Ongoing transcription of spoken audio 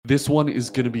This one is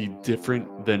going to be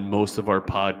different than most of our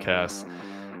podcasts.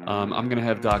 I'm going to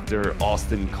have Dr.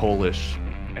 Austin Collish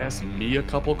ask me a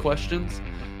couple questions.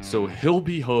 So he'll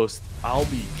be host, I'll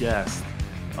be guest.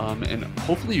 And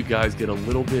hopefully you guys get a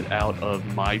little bit out of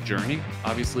my journey.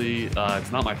 Obviously,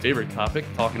 it's not my favorite topic,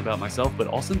 talking about myself, but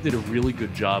Austin did a really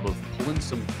good job of pulling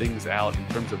some things out in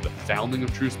terms of the founding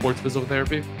of True Sports Physical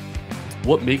Therapy,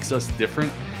 what makes us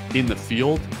different in the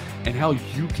field, and how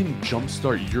you can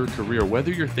jumpstart your career,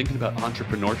 whether you're thinking about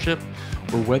entrepreneurship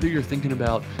or whether you're thinking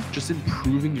about just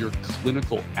improving your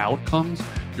clinical outcomes,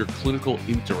 your clinical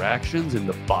interactions, and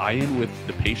the buy-in with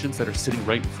the patients that are sitting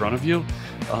right in front of you.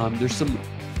 There's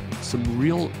some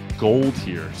real gold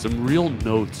here, some real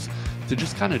notes to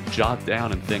just kind of jot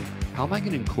down and think, how am I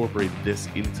going to incorporate this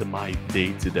into my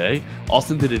day-to-day?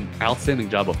 Austin did an outstanding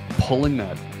job of pulling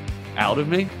that out of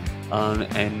me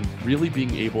and really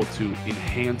being able to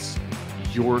enhance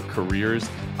your careers.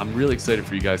 I'm really excited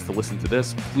for you guys to listen to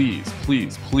this. Please,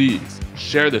 please, please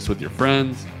share this with your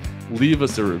friends. Leave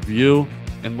us a review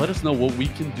and let us know what we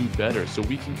can do better so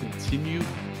we can continue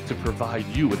to provide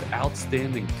you with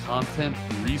outstanding content,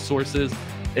 resources,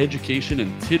 education,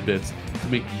 and tidbits to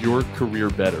make your career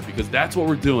better, because that's what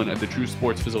we're doing at the True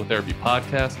Sports Physical Therapy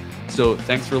Podcast. So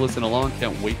thanks for listening along.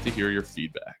 Can't wait to hear your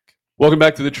feedback. Welcome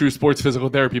back to the True Sports Physical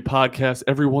Therapy Podcast.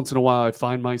 Every once in a while, I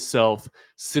find myself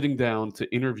sitting down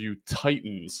to interview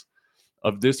titans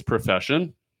of this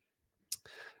profession.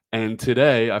 And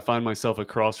today, I find myself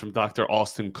across from Dr.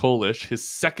 Austin Collish, his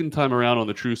second time around on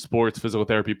the True Sports Physical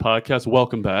Therapy Podcast.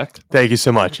 Welcome back. Thank you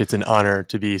so much. It's an honor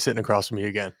to be sitting across from you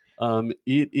again.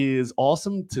 It is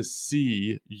awesome to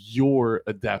see your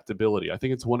adaptability. I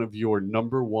think it's one of your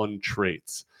number one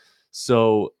traits.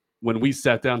 So when we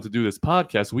sat down to do this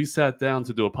podcast, we sat down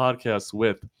to do a podcast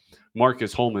with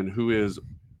Marcus Holman, who is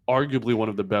arguably one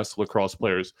of the best lacrosse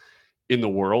players in the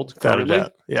world currently.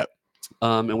 Yeah.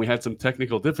 And we had some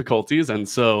technical difficulties. And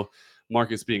so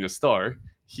Marcus being a star,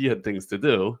 he had things to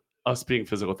do. Us being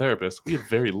physical therapists, we had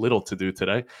very little to do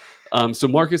today. So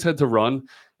Marcus had to run.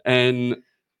 And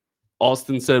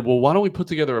Austin said, well, why don't we put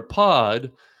together a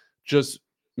pod, just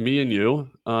me and you?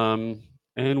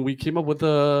 And we came up with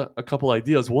a couple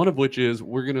ideas, one of which is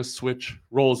we're going to switch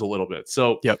roles a little bit.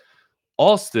 So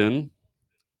Austin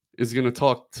is going to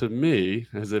talk to me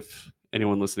as if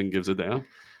anyone listening gives a damn.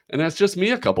 And that's just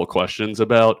me a couple questions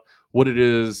about what it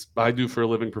is I do for a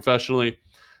living professionally,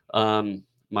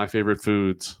 my favorite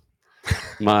foods,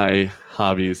 my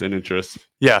hobbies and interests.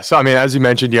 Yeah. So, I mean, as you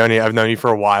mentioned, Yoni, I've known you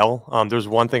for a while. There's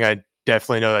one thing I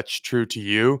definitely know that's true to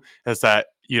you, is that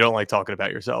you don't like talking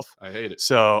about yourself. I hate it.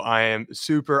 So I am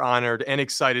super honored and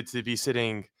excited to be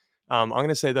sitting, I'm going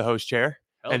to say the host chair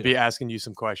be asking you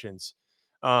some questions.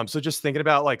 So just thinking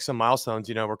about like some milestones,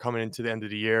 we're coming into the end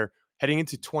of the year, heading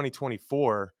into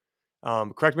 2024.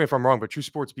 Correct me if I'm wrong, but True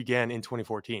Sports began in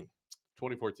 2014.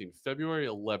 February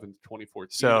 11th, 2014.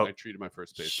 So I treated my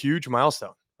first patient. Huge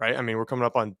milestone, right? I mean, we're coming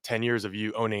up on 10 years of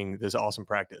you owning this awesome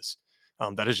practice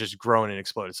that has just grown and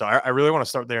exploded. So I really want to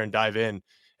start there and dive in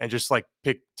and just like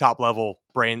pick top level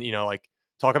brain, like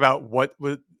talk about what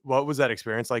was that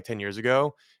experience like 10 years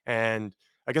ago. And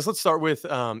I guess let's start with,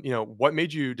 what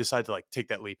made you decide to like take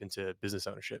that leap into business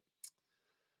ownership?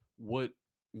 What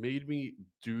made me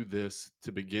do this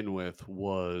to begin with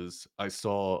was I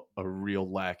saw a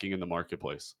real lacking in the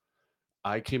marketplace.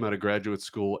 I came out of graduate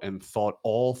school and thought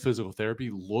all physical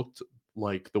therapy looked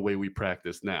like the way we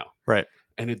practice now. Right.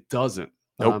 And it doesn't.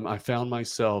 Nope. I found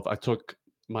myself, I took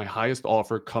my highest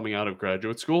offer coming out of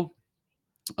graduate school,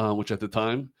 which at the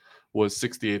time was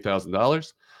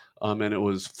 $68,000. And it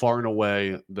was far and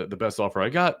away the best offer I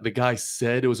got. The guy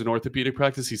said it was an orthopedic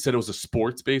practice. He said it was a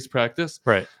sports-based practice.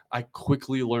 Right. I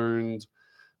quickly learned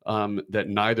that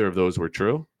neither of those were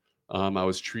true. I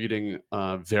was treating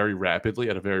very rapidly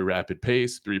at a very rapid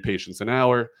pace, 3 patients an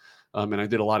hour. And I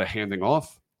did a lot of handing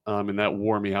off. And that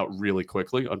wore me out really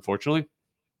quickly, unfortunately.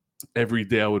 Every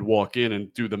day I would walk in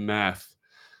and do the math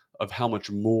of how much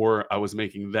more I was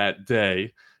making that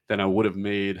day than I would have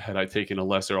made had I taken a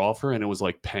lesser offer, and it was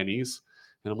like pennies.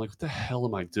 And I'm like, what the hell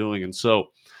am I doing? And so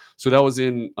that was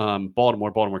in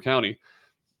Baltimore County.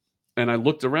 And I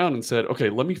looked around and said, okay,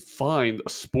 let me find a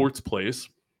sports place.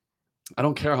 I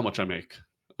don't care how much I make.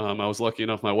 I was lucky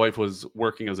enough, my wife was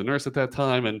working as a nurse at that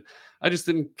time, and I just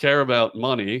didn't care about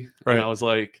money. Right. And I was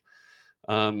like,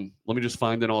 let me just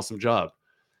find an awesome job.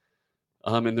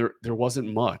 And there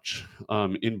wasn't much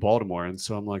in Baltimore. And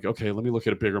so I'm like, okay, let me look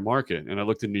at a bigger market. And I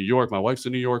looked in New York. My wife's a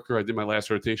New Yorker. I did my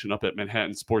last rotation up at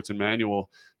Manhattan Sports and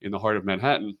Manual in the heart of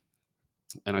Manhattan.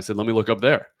 And I said, let me look up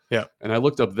there. Yeah. And I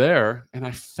looked up there and I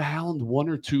found 1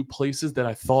 or 2 places that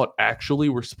I thought actually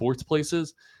were sports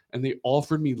places. and they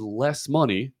offered me less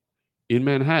money in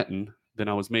Manhattan than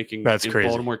I was making That's in crazy.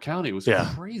 Baltimore County. It was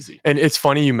Yeah. crazy. And it's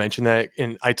funny you mentioned that,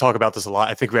 and I talk about this a lot.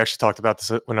 I think we actually talked about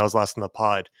this when I was last on the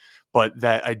pod, but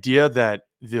that idea that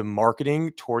the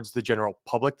marketing towards the general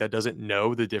public that doesn't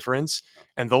know the difference,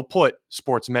 and they'll put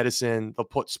sports medicine, they'll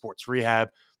put sports rehab,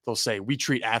 they'll say we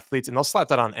treat athletes, and they'll slap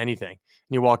that on anything.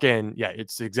 And you walk in, yeah,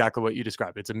 it's exactly what you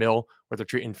described. It's a mill where they're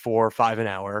treating 4 or 5 an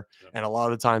hour, and a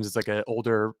lot of the times it's like an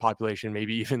older population,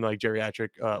 maybe even like geriatric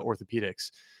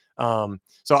orthopedics.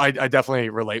 So I definitely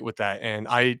relate with that. And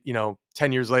I,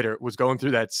 10 years later was going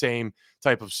through that same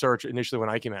type of search initially when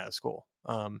I came out of school.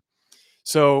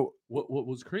 So what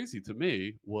was crazy to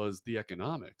me was the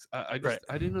economics. I right, just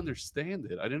I didn't understand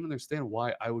it. I didn't understand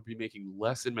why I would be making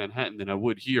less in Manhattan than I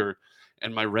would here,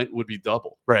 and my rent would be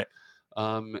double. right.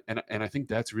 And I think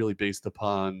that's really based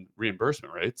upon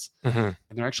reimbursement rates, Mhm.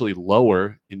 and they're actually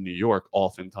lower in New York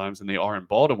oftentimes than they are in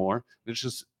Baltimore. And it's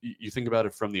just you think about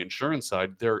it from the insurance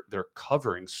side, they're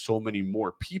covering so many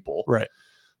more people, Right,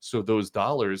 so those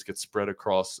dollars get spread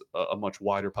across a much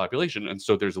wider population, and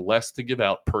so there's less to give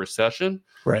out per session,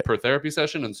 right. per therapy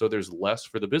session, and so there's less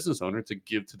for the business owner to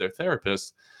give to their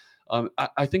therapist.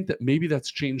 I think that maybe that's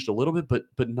changed a little bit,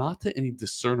 but not to any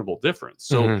discernible difference.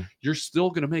 So Mhm. you're still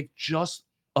going to make just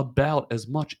about as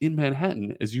much in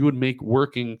Manhattan as you would make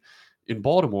working in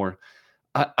Baltimore.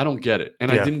 I don't get it,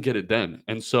 and I Yeah. didn't get it then.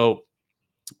 And so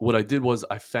what I did was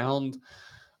I found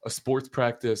a sports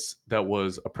practice that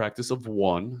was a practice of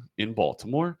one in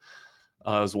Baltimore. It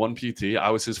was one PT. I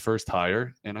was his first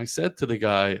hire, and I said to the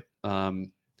guy, "I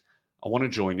want to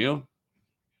join you.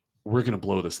 We're going to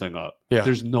blow this thing up. Yeah.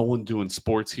 There's no one doing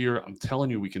sports here. I'm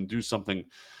telling you, we can do something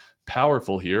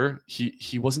powerful here."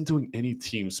 He wasn't doing any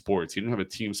team sports. He didn't have a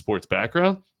team sports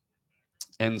background,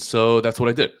 and so that's what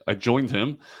I did. I joined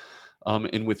him,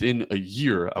 and within a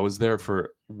year, I was there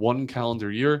for one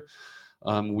calendar year.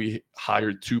 We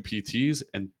hired 2 PTs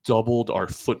and doubled our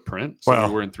footprint. So we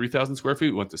Wow. were in 3,000 square feet.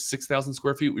 We went to 6,000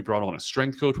 square feet. We brought on a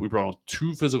strength coach. We brought on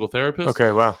 2 physical therapists.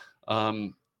 Okay. Wow.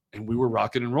 And we were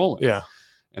rocking and rolling. Yeah.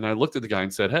 And I looked at the guy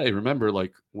and said, "Hey, remember,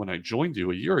 like when I joined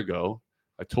you a year ago,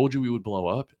 I told you we would blow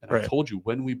up. And I Right. told you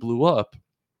when we blew up,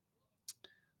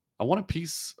 I want a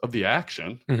piece of the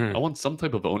action. Mhm. I want some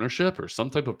type of ownership or some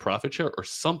type of profit share or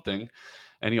something."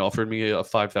 And he offered me a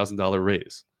 $5,000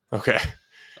 raise. Okay.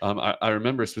 I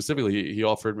remember specifically, he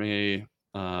offered me,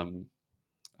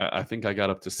 I think I got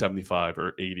up to 75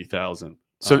 or 80,000.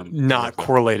 So To not work there.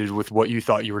 correlated with what you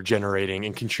thought you were generating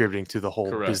and contributing to the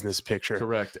whole Correct. business picture.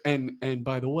 Correct. And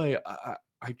by the way,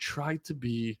 I tried to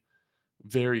be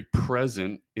very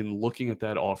present in looking at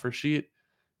that offer sheet,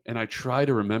 and I try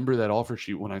to remember that offer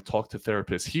sheet when I talk to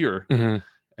therapists here Mhm.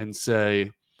 and say,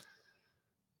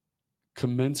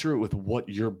 commensurate with what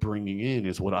you're bringing in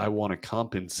is what I want to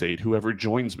compensate whoever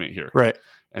joins me here. Right.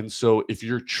 And so if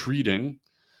you're treating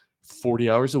 40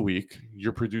 hours a week,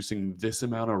 you're producing this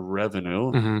amount of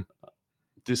revenue, Mhm.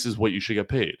 this is what you should get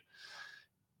paid.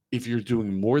 If you're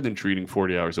doing more than treating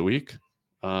 40 hours a week,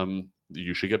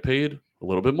 you should get paid a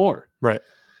little bit more. Right.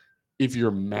 If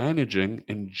you're managing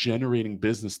and generating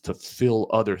business to fill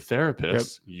other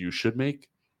therapists, you should make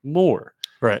more.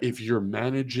 Right. If you're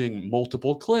managing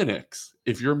multiple clinics,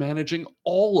 if you're managing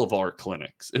all of our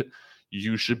clinics,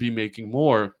 you should be making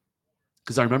more.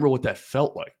 Because I remember what that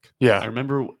felt like. Yeah. I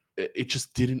remember it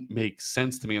just didn't make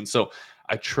sense to me. And so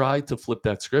I try to flip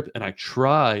that script, and I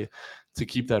try to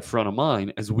keep that front of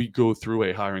mind as we go through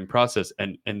a hiring process.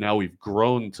 And now we've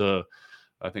grown to,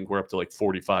 I think we're up to like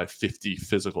 45, 50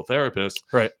 physical therapists,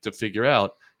 Right. to figure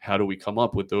out how do we come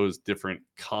up with those different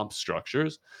comp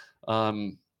structures.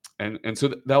 And so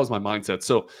that was my mindset.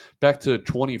 So back to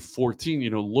 2014,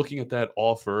 looking at that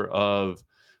offer of,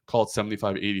 call it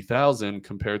 75, 80,000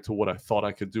 compared to what I thought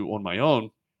I could do on my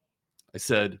own, I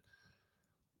said,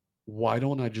 why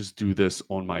don't I just do this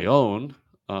on my own?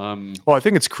 Well, I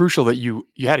think it's crucial that you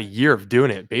had a year of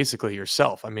doing it basically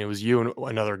yourself. I mean, it was you and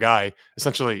another guy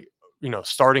essentially,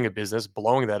 starting a business,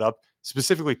 blowing that up,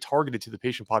 specifically targeted to the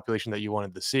patient population that you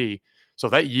wanted to see. So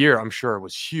that year, I'm sure,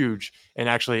 was huge in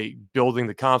actually building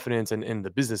the confidence and the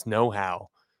business know-how.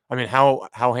 I mean, how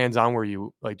hands-on were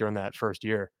you like during that first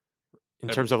year in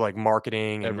terms Everything. of like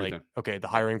marketing and like, Everything. okay, the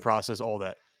hiring process, all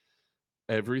that?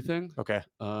 Everything. Okay.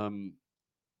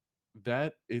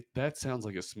 That sounds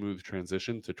like a smooth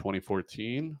transition to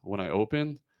 2014 when I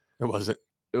opened. It wasn't.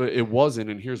 It wasn't,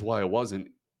 and here's why it wasn't.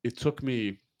 It took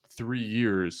me 3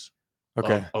 years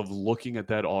Okay. of looking at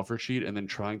that offer sheet and then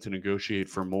trying to negotiate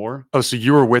for more. Oh, so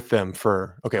you were with them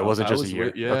for, okay, it wasn't I just a was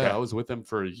with, year. yeah, Okay. I was with them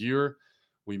for a year.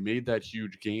 We made that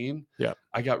huge gain. Yeah.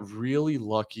 I got really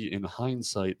lucky in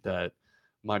hindsight that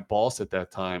my boss at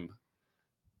that time,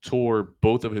 tore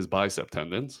both of his bicep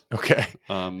tendons Okay.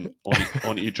 on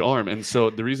each arm. And so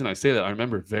the reason I say that, I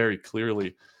remember very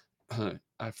clearly,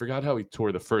 I forgot how he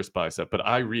tore the first bicep, but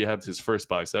I rehabbed his first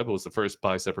bicep. It was the first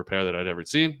bicep repair that I'd ever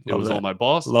seen. It Love was that. on my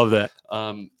boss. Love that.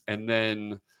 And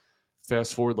then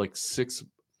fast forward like six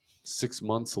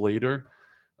months later,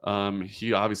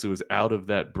 he obviously was out of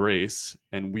that brace,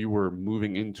 and we were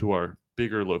moving into our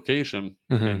bigger location,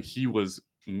 and he was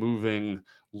moving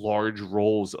large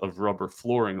rolls of rubber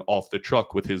flooring off the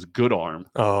truck with his good arm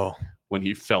Oh. when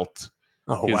he felt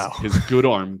Oh, his wow. his good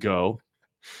arm go.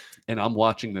 And I'm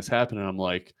watching this happen, and I'm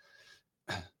like,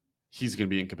 he's going to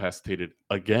be incapacitated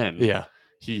again. Yeah.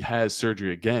 He has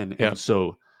surgery again. Yeah. And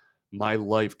so my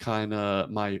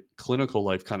clinical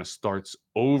life kind of starts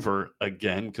over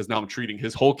again, because now I'm treating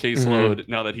his whole caseload.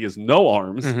 Now that he has no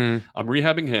arms, I'm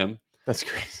rehabbing him. That's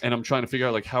crazy. And I'm trying to figure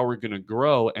out like how we're going to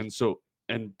grow.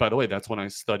 And by the way, that's when I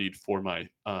studied for my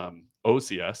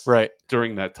OCS Right.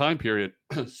 during that time period.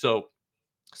 So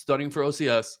studying for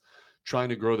OCS, trying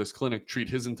to grow this clinic, treat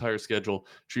his entire schedule,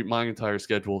 treat my entire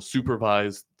schedule,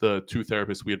 supervise the 2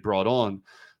 therapists we had brought on.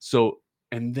 So,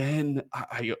 and then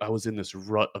I was in this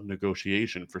rut of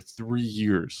negotiation for 3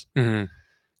 years,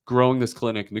 growing this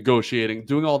clinic, negotiating,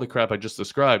 doing all the crap I just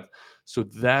described. So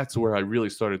that's where I really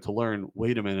started to learn,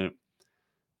 wait a minute,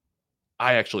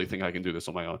 I actually think I can do this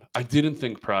on my own. I didn't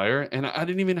think prior, and I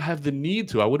didn't even have the need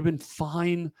to. I would have been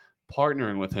fine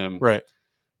partnering with him. Right.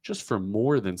 Just for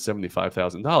more than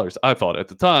 $75,000, I thought at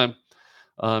the time.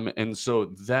 And so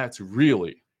that's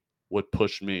really what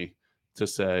pushed me to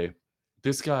say,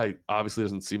 this guy obviously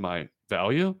doesn't see my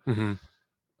value.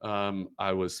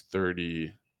 I was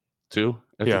 32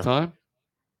 at the time.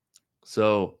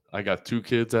 So I got 2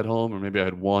 kids at home, or maybe I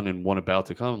had one and one about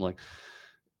to come. I'm like,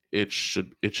 it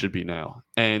should be now.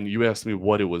 And you asked me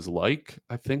what it was like,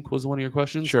 I think was one of your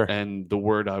questions. Sure. And the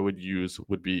word I would use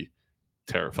would be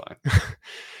terrifying.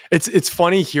 It's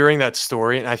funny hearing that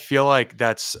story, and I feel like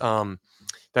that's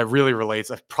that really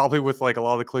relates probably with like a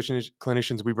lot of the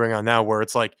clinicians we bring on now, where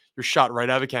it's like you're shot right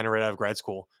out of a cannon, right out of grad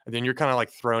school, and then you're kind of like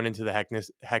thrown into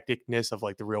the hecticness of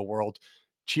like the real world,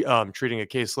 treating a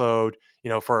caseload.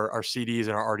 For our CDs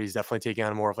and our RDs, definitely taking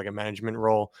on more of like a management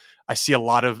role. I see a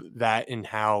lot of that in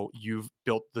how you've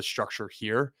built the structure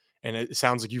here. And it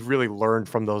sounds like you've really learned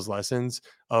from those lessons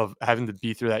of having to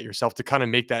be through that yourself to kind of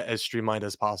make that as streamlined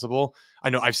as possible. I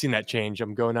know I've seen that change.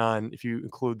 I'm going on, if you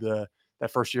include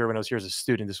that first year when I was here as a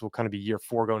student, this will kind of be year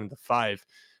 4 going into 5.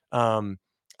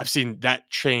 I've seen that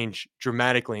change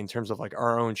dramatically in terms of like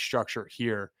our own structure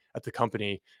here at the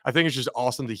company. I think it's just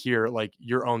awesome to hear like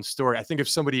your own story. I think if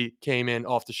somebody came in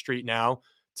off the street now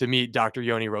to meet Dr.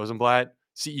 Yoni Rosenblatt,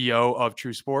 CEO of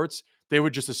True Sports, they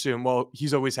would just assume, well,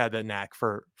 he's always had that knack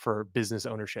for business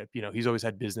ownership. He's always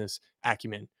had business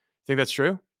acumen. Think that's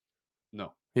true?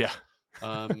 No. Yeah.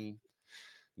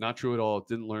 Not true at all.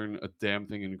 Didn't learn a damn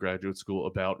thing in graduate school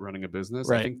about running a business.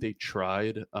 Right. I think they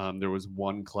tried. There was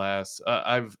one class.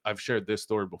 I've shared this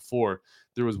story before.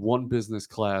 There was one business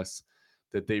class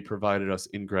that they provided us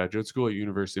in graduate school at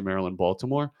University of Maryland,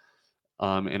 Baltimore.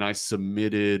 And I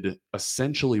submitted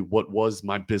essentially what was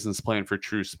my business plan for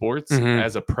True Sports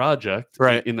as a project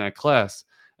in that class.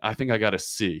 I think I got a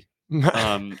C.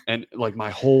 And like my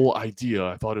whole idea,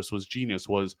 I thought this was genius,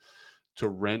 was to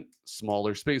rent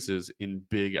smaller spaces in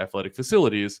big athletic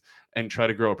facilities and try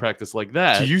to grow a practice like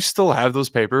that. Do you still have those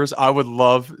papers? I would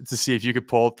love to see if you could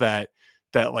pull up that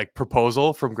like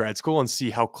proposal from grad school and see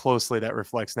how closely that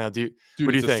reflects now. What do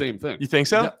you think? The same thing. You think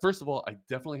so? Yeah, first of all, I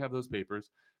definitely have those papers.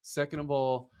 Second of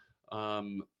all,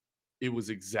 it was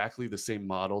exactly the same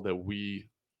model that we,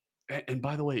 and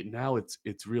by the way, now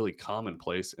it's really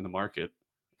commonplace in the market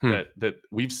that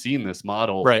we've seen this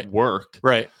model work.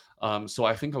 Right. So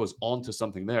I think I was onto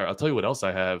something there. I'll tell you what else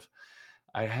I have.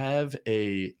 I have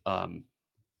an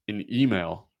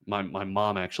email. My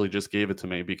mom actually just gave it to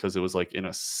me because it was like in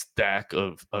a stack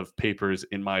of papers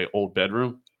in my old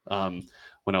bedroom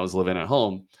when I was living at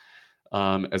home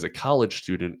as a college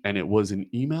student. And it was an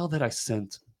email that I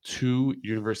sent to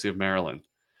University of Maryland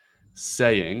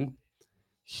saying,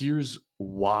 here's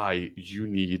why you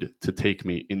need to take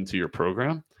me into your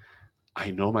program.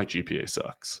 I know my GPA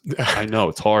sucks. I know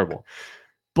it's horrible,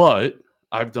 but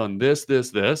I've done this.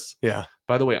 Yeah.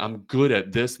 By the way, I'm good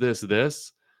at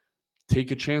this.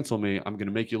 Take a chance on me. I'm going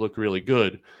to make you look really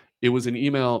good. It was an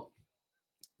email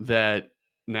that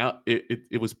now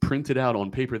it was printed out on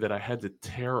paper that I had to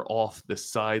tear off the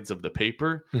sides of the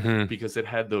paper because it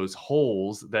had those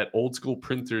holes that old school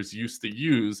printers used to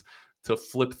use to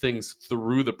flip things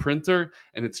through the printer.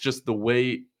 And it's just the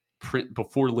way print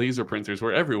before laser printers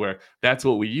were everywhere. That's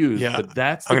what we used. Yeah. But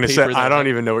that's I'm the going to say, paper I that don't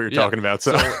even know what you're yeah. talking about.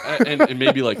 So, And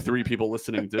maybe like 3 people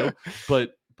listening do,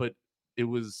 but it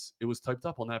was typed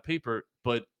up on that paper.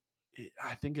 But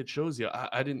I think it shows you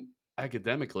I didn't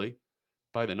academically,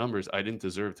 by the numbers, I didn't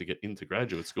deserve to get into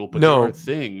graduate school, but there are no,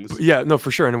 things. yeah, no,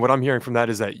 for sure. And what I'm hearing from that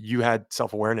is that you had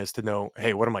self-awareness to know,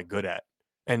 hey, what am I good at?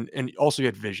 And also you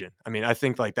had vision. I mean, I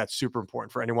think like that's super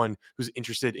important for anyone who's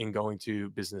interested in going to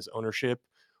business ownership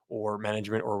or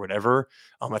management or whatever.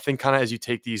 I think kind of as you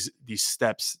take these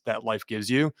steps that life gives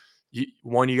you, you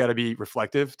got to be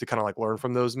reflective to kind of like learn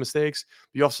from those mistakes.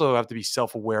 But you also have to be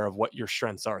self-aware of what your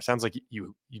strengths are. Sounds like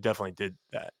you definitely did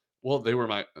that. Well, they were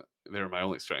my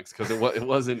only strengths because it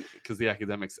wasn't because the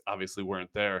academics obviously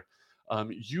weren't there.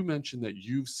 You mentioned that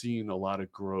you've seen a lot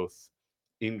of growth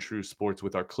in true sports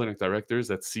with our clinic directors,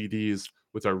 that's CDs,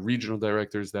 with our regional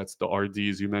directors, that's the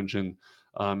RDs you mentioned.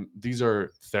 These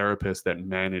are therapists that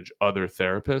manage other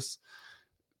therapists.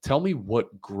 Tell me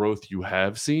what growth you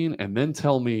have seen, and then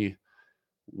tell me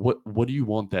what do you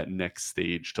want that next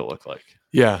stage to look like?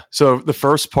 Yeah. So the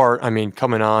first part, I mean,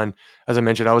 coming on, as I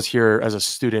mentioned, I was here as a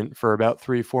student for about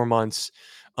 3 or 4 months.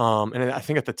 And I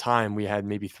think at the time we had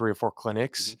maybe 3 or 4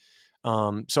 clinics.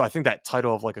 So I think that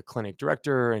title of like a clinic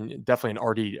director and definitely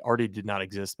an RD did not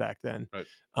exist back then.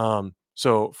 Right.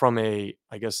 So from a,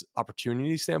 I guess,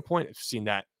 opportunity standpoint, I've seen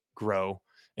that grow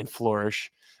and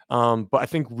flourish. But I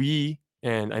think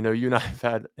and I know you and I have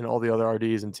had, and all the other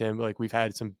RDs and Tim, like we've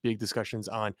had some big discussions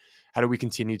on how do we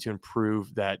continue to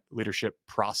improve that leadership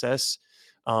process,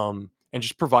 and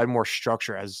just provide more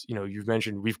structure. As you know, you've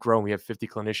mentioned we've grown, we have 50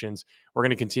 clinicians, we're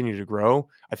going to continue to grow.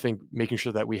 I think making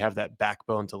sure that we have that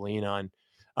backbone to lean on.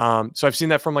 So I've seen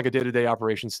that from like a day-to-day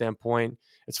operations standpoint.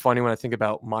 It's funny when I think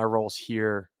about my roles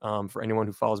here. For anyone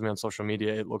who follows me on social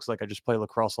media, it looks like I just play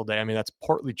lacrosse all day. I mean, that's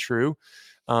partly true,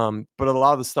 but a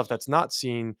lot of the stuff that's not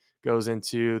seen goes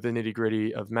into the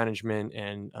nitty-gritty of management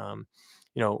and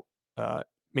you know uh,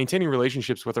 maintaining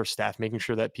relationships with our staff, making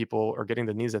sure that people are getting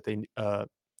the needs that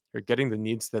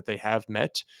they have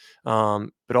met,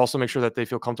 but also make sure that they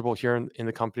feel comfortable here in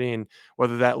the company. And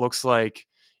whether that looks like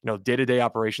day-to-day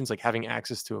operations, like having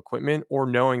access to equipment, or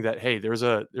knowing that hey, there's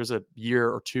a year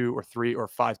or 2 or 3 or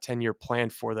 5, 10-year plan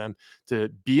for them to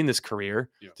be in this career,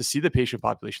 to see the patient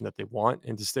population that they want,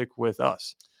 and to stick with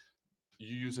us.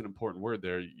 You use an important word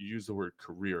there. You use the word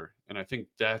career, and I think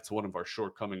that's one of our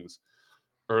shortcomings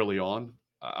early on.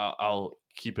 I'll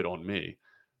keep it on me.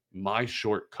 My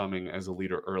shortcoming as a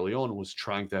leader early on was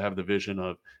trying to have the vision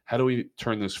of how do we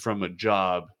turn this from a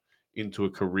job into a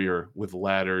career with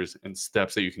ladders and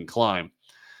steps that you can climb.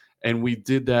 And we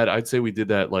did that. I'd say we did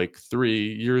that like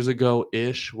 3 years ago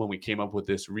ish when we came up with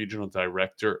this regional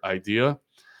director idea.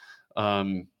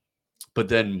 But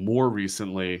then more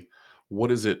recently, what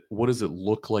does it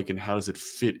look like and how does it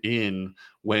fit in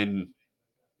when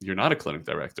you're not a clinic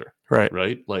director, Right.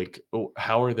 right? Like,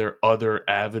 how are there other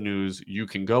avenues you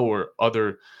can go or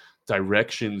other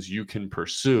directions you can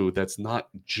pursue that's not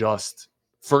just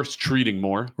first treating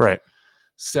more, Right.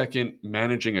 second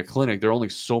managing a clinic? There are only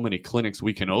so many clinics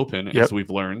we can open, as Yep. we've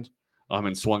learned,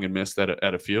 and swung and missed at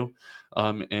a few.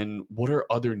 And what are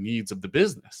other needs of the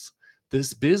business?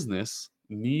 This business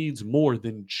needs more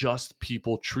than just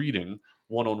people treating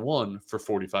one-on-one for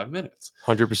 45 minutes.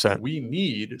 100%. We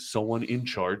need someone in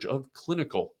charge of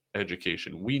clinical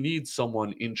education. We need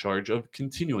someone in charge of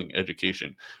continuing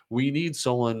education. We need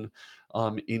someone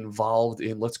involved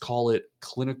in, let's call it,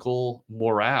 clinical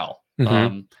morale,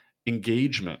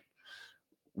 engagement.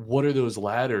 What are those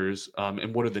ladders,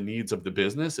 and what are the needs of the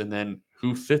business, and then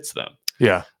who fits them?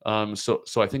 Yeah. So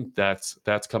I think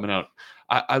that's coming out.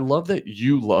 I love that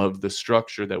you love the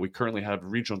structure that we currently have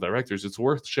regional directors. It's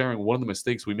worth sharing. One of the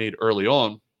mistakes we made early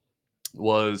on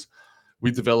was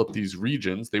we developed these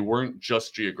regions. They weren't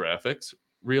just geographics,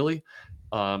 really,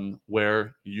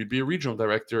 where you'd be a regional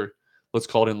director, let's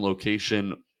call it in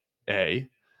location A,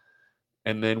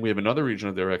 and then we have another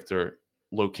regional director,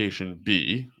 location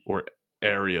B or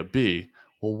area B.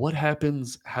 Well, what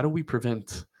happens? How do we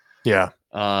prevent Yeah.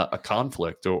 a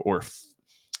conflict or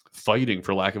fighting,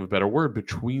 for lack of a better word,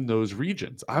 between those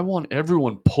regions? I want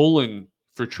everyone pulling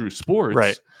for true sports,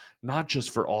 Right. not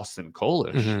just for Austin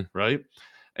Collish, right?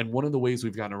 And one of the ways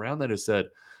we've gotten around that is said,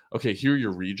 okay, here are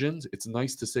your regions. It's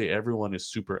nice to say everyone is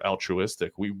super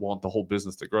altruistic. We want the whole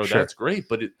business to grow. Sure. That's great,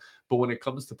 but when it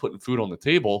comes to putting food on the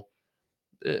table,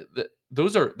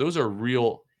 those are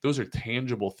real. Those are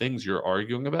tangible things you're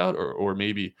arguing about, or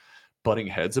maybe butting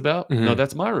heads about. No,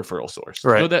 that's my referral source.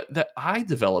 Right. No, that I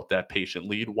developed that patient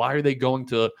lead. Why are they going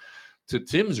to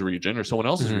Tim's region or someone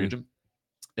else's region?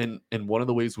 And one of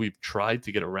the ways we've tried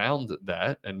to get around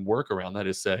that and work around that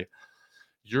is say,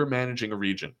 you're managing a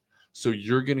region. So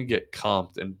you're going to get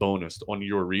comped and bonused on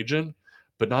your region.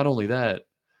 But not only that,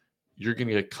 you're going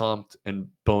to get comped and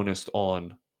bonused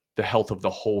on the health of the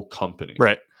whole company.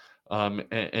 Right.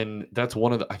 And that's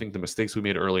one of the, I think, the mistakes we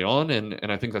made early on.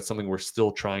 And I think that's something we're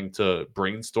still trying to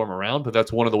brainstorm around. But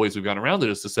that's one of the ways we've gone around it,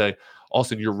 is to say,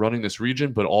 Austin, you're running this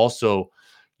region, but also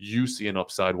you see an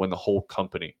upside when the whole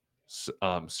company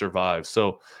survives.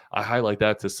 So I highlight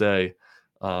that to say,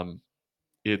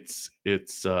 there's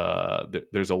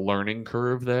a learning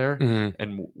curve there, Mhm.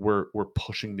 and we're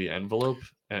pushing the envelope,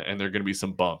 and there are going to be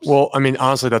some bumps. Well, I mean,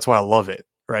 honestly, that's why I love it,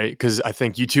 right? Because I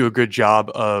think you do a good job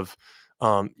of,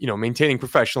 maintaining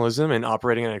professionalism and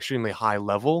operating at an extremely high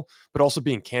level, but also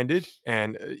being candid.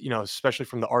 And especially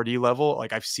from the RD level,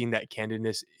 like I've seen that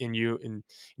candidness in you. And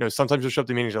sometimes you'll show up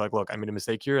to meetings, you're like, "Look, I made a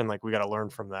mistake here, and like we got to learn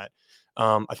from that."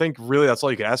 I think really that's all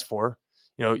you could ask for.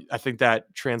 I think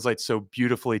that translates so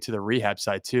beautifully to the rehab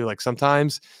side too. Like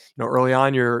sometimes, early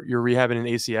on you're rehabbing an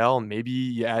ACL, and maybe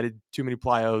you added too many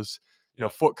plyos,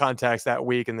 foot contacts that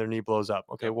week, and their knee blows up.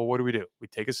 Okay, well, what do? We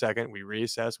take a second, we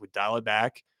reassess, we dial it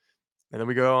back, and then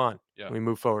we go on. Yeah. We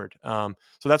move forward. So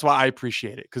that's why I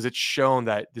appreciate it, because it's shown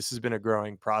that this has been a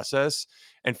growing process.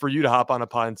 And for you to hop on a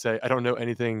pod and say, I don't know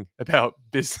anything about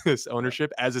business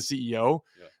ownership as a CEO,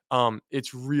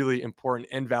 it's really important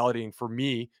and validating for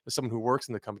me as someone who works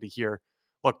in the company here.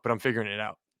 Look, but I'm figuring it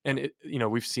out. And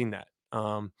we've seen that.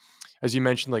 As you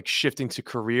mentioned, like shifting to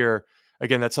career,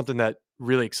 again, that's something that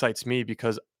really excites me,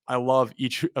 because I love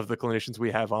each of the clinicians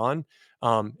we have on.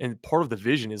 And part of the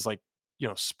vision is like,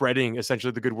 spreading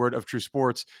essentially the good word of True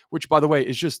Sports, which, by the way,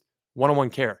 is just one-on-one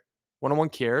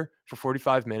care for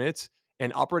 45 minutes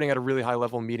and operating at a really high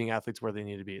level, meeting athletes where they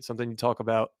need to be. It's something you talk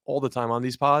about all the time on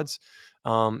these pods.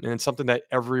 And it's something that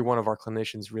every one of our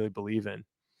clinicians really believe in.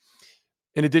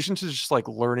 In addition to just like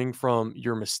learning from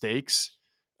your mistakes,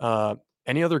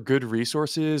 any other good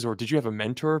resources, or did you have a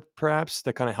mentor perhaps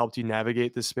that kind of helped you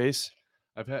navigate this space?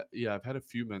 I've had a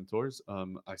few mentors.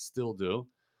 I still do.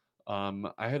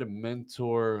 I had a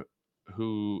mentor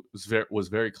who was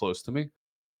very close to me.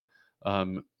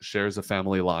 Shares a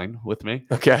family line with me.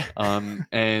 Okay.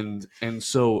 And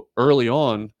so early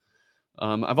on,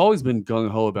 I've always been gung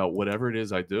ho about whatever it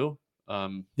is I do,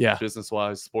 Yeah. business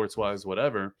wise, sports wise,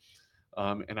 whatever.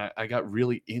 And I got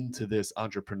really into this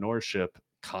entrepreneurship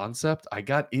concept. I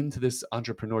got into this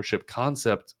entrepreneurship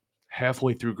concept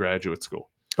halfway through graduate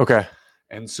school. Okay.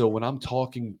 And so when I'm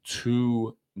talking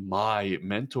to my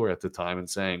mentor at the time and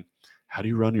saying, how do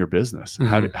you run your business?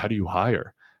 Mhm. How do you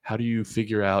hire? How do you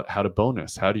figure out how to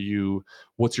bonus?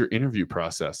 What's your interview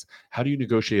process? How do you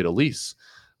negotiate a lease?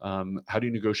 How do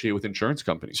you negotiate with insurance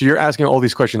companies? So you're asking all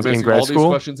these questions I'm in asking grad all school?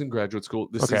 these questions in graduate school.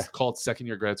 This Okay. is called second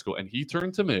year grad school. And he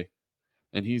turned to me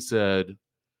and he said,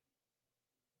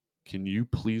 can you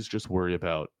please just worry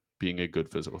about being a good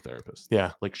physical therapist?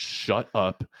 Yeah. Like, shut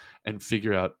up and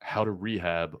figure out how to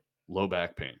rehab low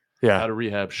back pain, Yeah. how to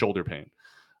rehab shoulder pain.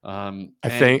 I'm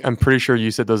pretty sure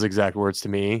you said those exact words to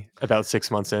me about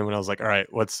 6 months in, when I was like, all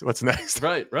right, what's next?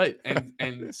 Right.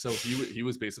 And so he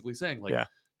was basically saying, like, Yeah.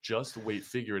 just wait,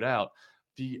 figure it out.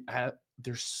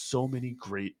 There's so many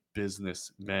great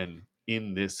businessmen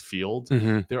in this field.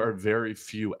 Mhm. There are very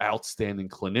few outstanding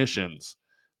clinicians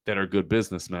that are good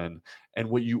businessmen. And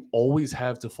what you always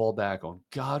have to fall back on,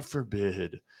 God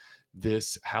forbid,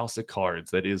 this house of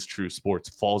cards that is True Sports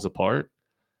falls apart.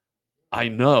 I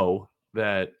know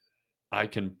that I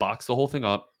can box the whole thing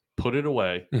up, put it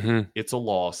away. Mhm. It's a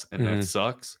loss, and that Mhm.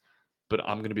 sucks. But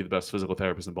I'm going to be the best physical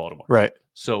therapist in Baltimore. Right.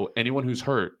 So anyone who's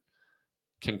hurt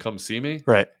can come see me,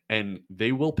 Right. and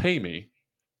they will pay me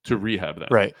to rehab them.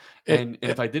 Right. And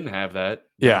if I didn't have that,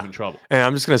 then Yeah. I'm in trouble. And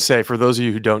I'm just going to say, for those of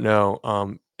you who don't know,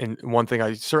 and one thing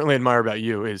I certainly admire about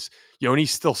you is Yoni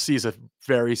still sees a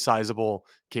very sizable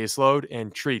caseload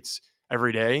and treats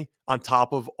every day, on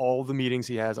top of all the meetings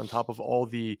he has, on top of all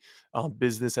the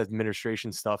business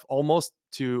administration stuff, almost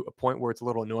to a point where it's a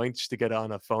little annoying just to get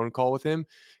on a phone call with him.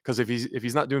 Because if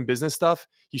he's not doing business stuff,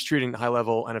 he's treating high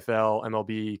level NFL,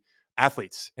 MLB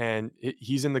athletes, and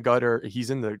he's in the gutter,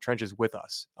 he's in the trenches with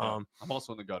us. Yeah, I'm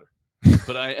also in the gutter.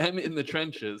 But I am in the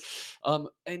trenches. And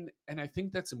I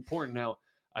think that's important. Now,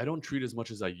 I don't treat as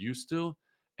much as I used to.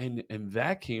 And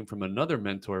that came from another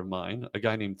mentor of mine, a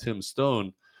guy named Tim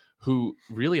Stone, who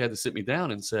really had to sit me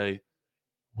down and say,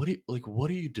 what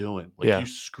are you doing? Like, Yeah. you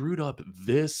screwed up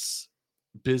this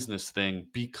business thing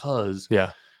because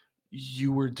Yeah.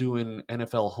 you were doing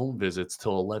NFL home visits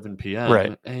till 11 p.m.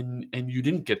 Right. and you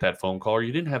didn't get that phone call, or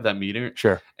you didn't have that meeting.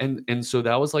 Sure. And so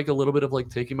that was like a little bit of like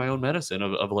taking my own medicine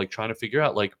of like trying to figure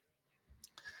out, like,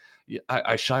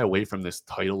 I shy away from this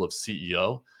title of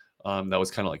CEO. That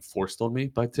was kind of like forced on me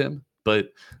by Tim, but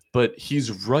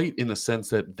he's right in the sense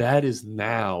that that is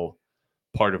now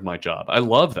part of my job. I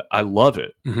love that. I love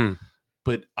it. Mhm.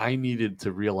 But I needed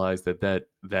to realize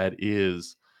that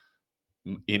is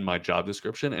in my job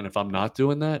description. And if I'm not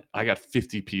doing that, I got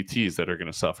 50 PTs that are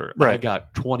going to suffer. I Right.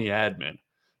 got 20 admin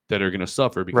that are going to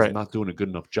suffer because I'm Right. not doing a good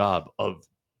enough job of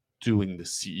doing the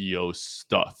CEO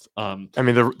stuff. I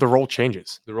mean, the role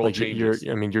changes. The role Like changes.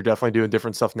 I mean, you're definitely doing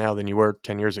different stuff now than you were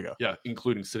 10 years ago. Yeah,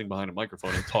 including sitting behind a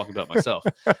microphone and talking about myself.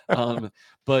 Um,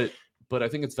 but I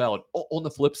think it's valid. On the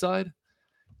flip side,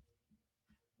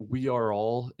 we are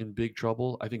all in big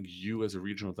trouble. I think you, as a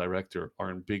regional director, are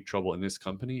in big trouble in this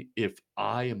company if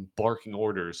I am barking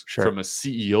orders Sure. from a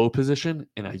CEO position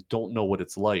and I don't know what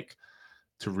it's like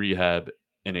to rehab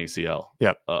an ACL.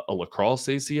 Yep. A lacrosse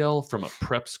ACL from a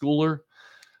prep schooler,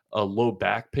 a low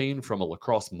back pain from a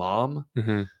lacrosse mom,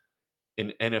 Mhm.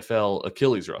 an NFL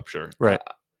Achilles rupture. Right.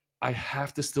 I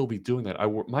have to still be doing that.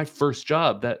 My first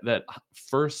job, that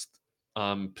first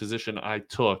position I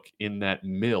took in that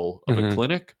mill of a Mhm.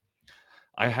 clinic,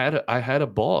 I had a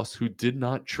boss who did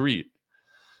not treat.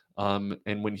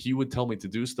 And when he would tell me to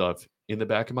do stuff, in the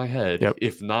back of my head, Yep.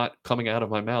 if not coming out of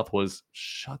my mouth, was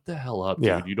shut the hell up,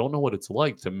 Yeah. dude. You don't know what it's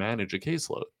like to manage a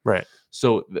caseload. Right.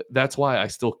 So that's why I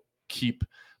still keep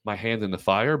my hand in the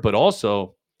fire. But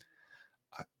also,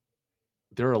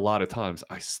 there are a lot of times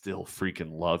I still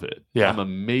freaking love it. Yeah. I'm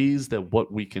amazed at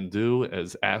what we can do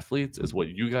as athletes, as what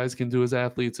you guys can do as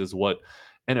athletes, as what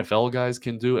NFL guys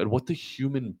can do, and what the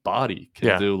human body can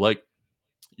Yeah. do. Like,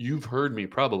 you've heard me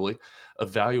probably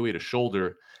evaluate a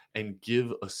shoulder and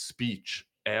give a speech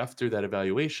after that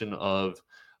evaluation of,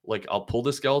 like, I'll pull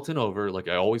the skeleton over, like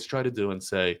I always try to do, and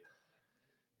say,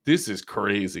 this is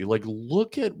crazy. Like,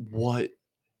 look at what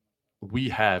we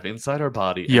have inside our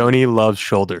body. And Yoni loves I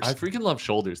shoulders. freaking love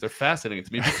shoulders. They're fascinating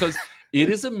to me because it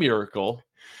is a miracle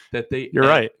that You're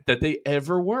right. that they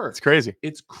ever work. It's crazy.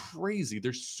 It's crazy.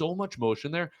 There's so much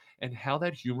motion there, and how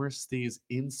that humerus stays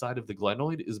inside of the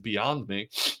glenoid is beyond me.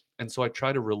 And so I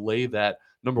try to relay that,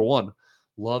 number one,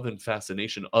 love and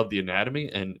fascination of the anatomy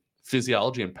and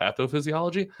physiology and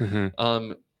pathophysiology,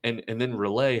 Mhm. and then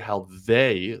relay how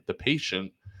they, the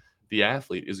patient, the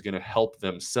athlete, is going to help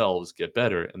themselves get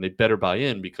better, and they better buy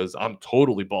in because I'm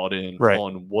totally bought in Right.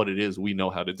 on what it is we know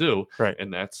how to do. Right.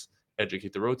 And that's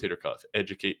educate the rotator cuff,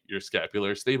 educate your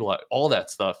scapular stabilize, all that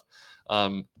stuff.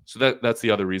 So that's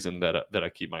the other reason that I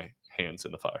keep my hands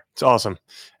in the fire. It's awesome.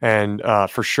 And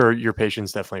for sure, your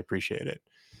patients definitely appreciate it.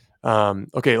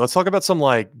 Okay, let's talk about some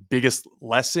like biggest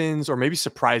lessons or maybe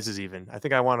surprises even. I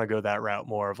think I want to go that route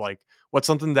more of like what's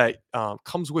something that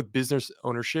comes with business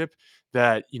ownership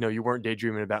that you weren't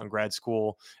daydreaming about in grad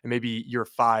school, and maybe year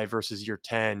 5 versus year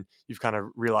 10, you've kind of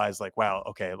realized like, wow,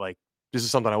 okay, like this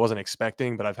is something I wasn't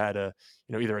expecting, but I've had to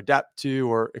either adapt to,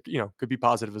 or could be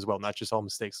positive as well, not just all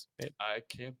mistakes made. I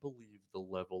can't believe the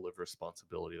level of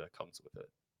responsibility that comes with it.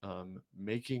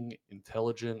 Making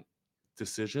intelligent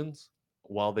decisions,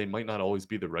 while they might not always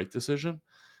be the right decision,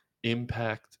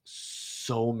 impact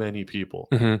so many people.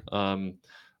 Hmm.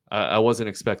 I wasn't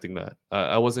expecting that.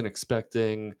 I wasn't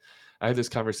expecting. I had this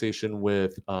conversation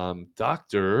with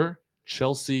Dr.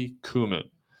 Chelsea Kuman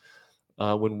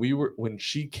when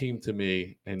she came to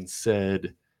me and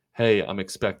said, "Hey, I'm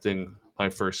expecting my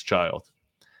first child."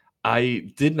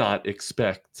 I did not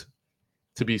expect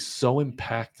to be so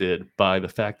impacted by the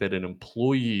fact that an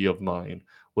employee of mine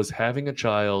was having a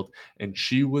child and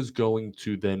she was going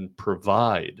to then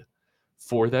provide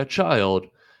for that child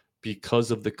because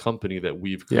of the company that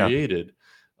we've Yeah. created.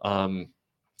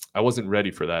 I wasn't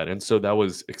ready for that. And so that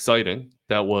was exciting.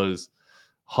 That was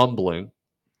humbling.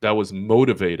 That was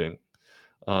motivating.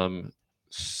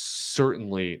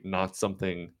 Certainly not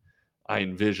something I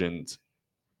envisioned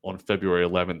on February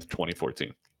 11th,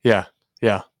 2014. Yeah.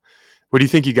 Yeah. What do you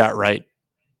think you got right?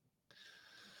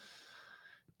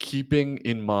 Keeping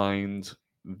in mind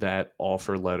that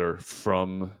offer letter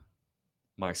from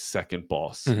my second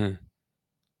boss, Hmm.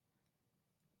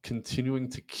 continuing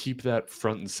to keep that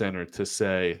front and center to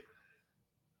say,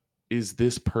 is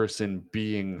this person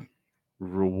being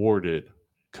rewarded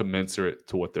commensurate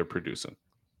to what they're producing?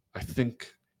 I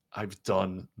think I've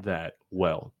done that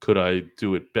well. Could I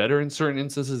do it better in certain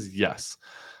instances? Yes.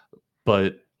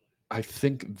 But I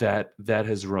think that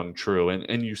has rung true.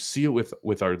 And you see it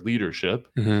with our leadership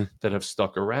Hmm. that have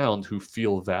stuck around, who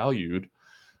feel valued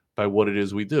by what it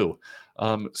is we do.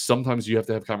 Sometimes you have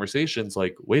to have conversations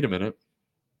like, wait a minute,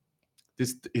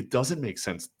 it doesn't make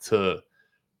sense to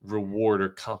reward or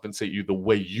compensate you the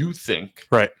way you think,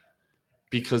 Right.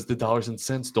 because the dollars and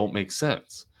cents don't make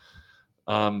sense.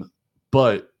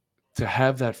 But to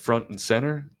have that front and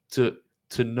center,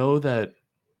 to know that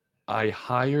I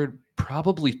hired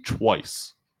probably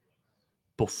twice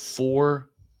before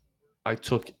I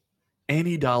took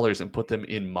any dollars and put them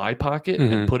in my pocket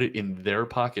and put it in their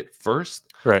pocket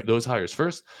first, Right. those hires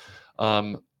first.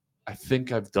 I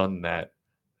think I've done that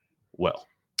well.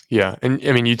 Yeah. And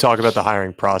I mean, you talk about the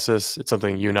hiring process. It's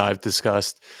something you and I have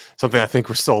discussed, something I think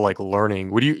we're still like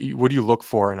learning. What do you look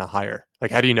for in a hire?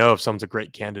 Like, how do you know if someone's a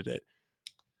great candidate?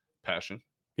 Passion.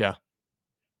 Yeah.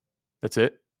 That's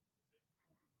it.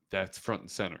 That's front and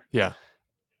center. Yeah.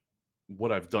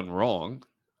 What I've done wrong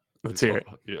Let's hear it.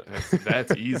 Yeah,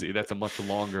 that's easy. That's a much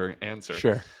longer answer.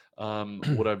 Sure.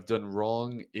 What I've done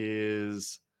wrong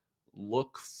is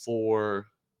look for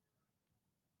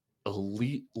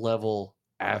elite level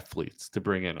athletes to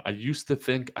bring in. I used to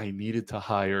think I needed to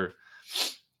hire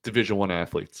Division I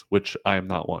athletes, which I am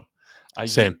not one.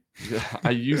 Same.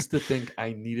 I used to think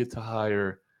I needed to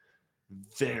hire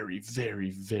very,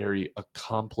 very, very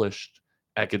accomplished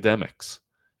academics.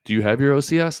 Do you have your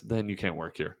OCS? Then you can't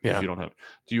work here if you don't have it.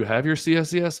 Do you have your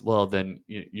CSCS? Well, then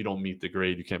you don't meet the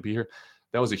grade. You can't be here.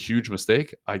 That was a huge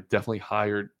mistake. I definitely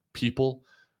hired people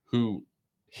who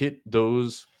hit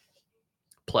those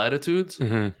platitudes,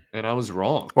 and I was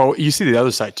wrong. Well, you see the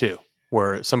other side too,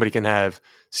 where somebody can have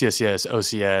CSCS,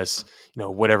 OCS,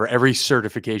 whatever, every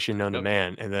certification known to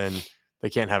man, and then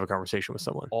they can't have a conversation with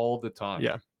someone all the time.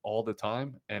 Yeah. All the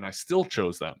time. And I still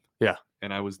chose them. Yeah.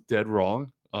 And I was dead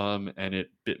wrong. And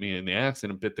it bit me in the ass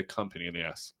and it bit the company in the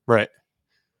ass. Right.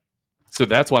 So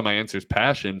that's why my answer is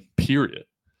passion, period.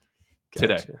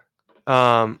 Today.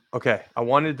 Okay. I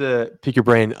wanted to pick your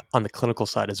brain on the clinical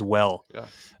side as well. Yeah.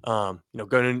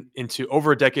 Going into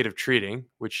over a decade of treating,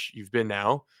 which you've been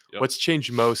now, what's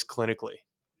changed most clinically?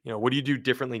 What do you do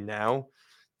differently now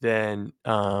than,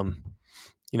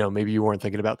 maybe you weren't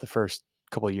thinking about the first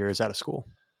couple of years out of school?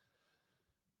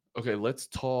 Okay. Let's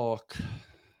talk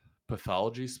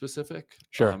pathology specific,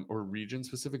 Sure, or region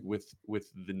specific with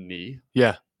the knee.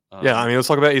 Yeah. I mean, let's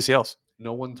talk about ACLs.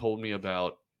 No one told me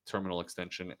about terminal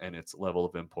extension and its level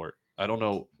of import. I don't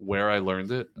know where I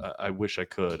learned it. I wish I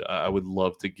could. I would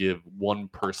love to give one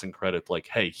person credit, like,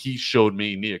 hey, he showed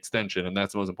me knee extension, and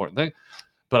that's the most important thing.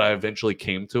 But I eventually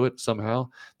came to it somehow.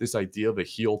 This idea of a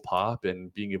heel pop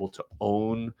and being able to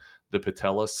own the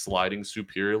patella sliding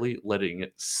superiorly, letting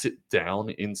it sit down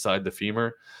inside the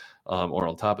femur, or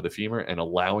on top of the femur, and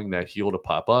allowing that heel to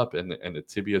pop up and the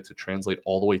tibia to translate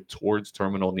all the way towards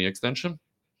terminal knee extension.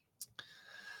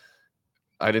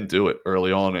 I didn't do it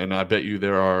early on, and I bet you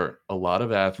there are a lot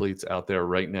of athletes out there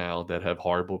right now that have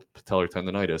horrible patellar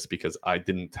tendonitis because I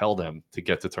didn't tell them to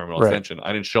get to terminal extension.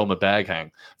 I didn't show them a bag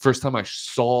hang. First time I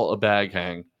saw a bag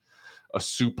hang, a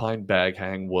supine bag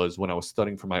hang, was when I was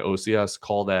studying for my OCS.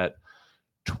 Call that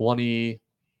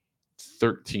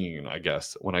 2013, I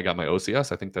guess, when I got my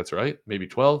OCS. I think that's right, maybe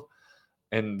 12.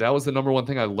 And that was the number one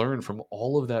thing I learned from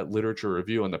all of that literature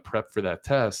review and the prep for that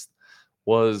test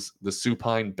was the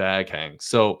supine bag hang.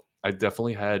 So I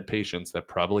definitely had patients that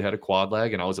probably had a quad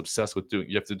lag, and I was obsessed with you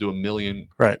have to do 1 million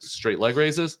straight leg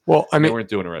raises. Well, I mean, they weren't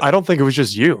doing it right. I don't think it was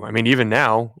just you. I mean, even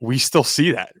now we still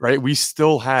see that, right? We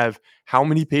still have how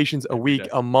many patients a week,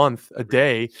 a month, a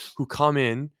day who come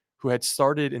in who had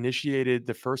initiated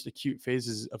the first acute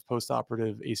phases of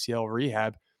postoperative ACL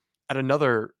rehab at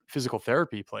another physical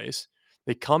therapy place.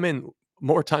 They come in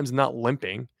more times than not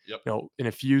limping, in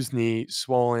a fused knee,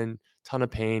 swollen, ton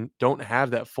of pain, don't have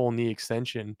that full knee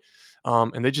extension.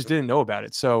 And they just didn't know about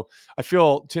it. So I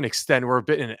feel to an extent, we're a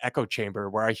bit in an echo chamber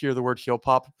where I hear the word heel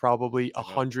pop probably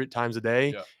 100 times a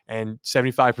day, and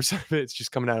 75% of it's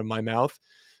just coming out of my mouth.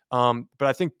 But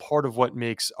I think part of what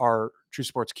makes our true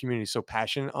sports community so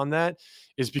passionate on that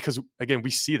is because, again, we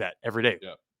see that every day,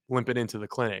 limping into the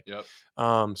clinic.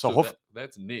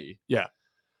 That's knee. Yeah.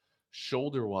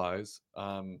 Shoulder wise,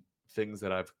 things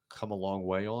that I've come a long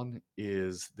way on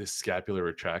is this scapular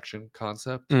retraction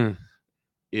concept.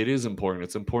 It is important.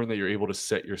 It's important that you're able to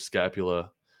set your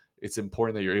scapula. It's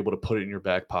important that you're able to put it in your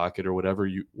back pocket or whatever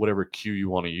cue you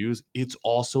want to use. It's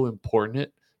also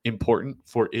important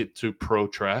for it to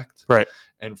protract,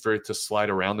 and for it to slide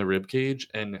around the rib cage,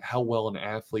 and how well an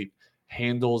athlete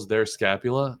handles their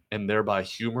scapula and thereby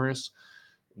humerus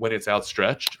when it's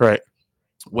outstretched.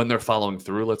 When they're following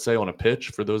through, let's say on a pitch,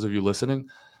 for those of you listening,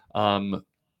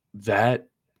 that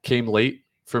came late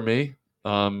for me.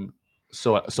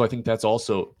 So I think that's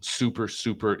also super,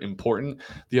 super important.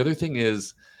 The other thing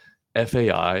is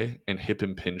FAI and hip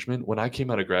impingement. When I came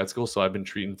out of grad school, so I've been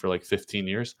treating for like 15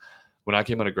 years, When I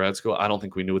came out of grad school, I don't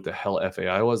think we knew what the hell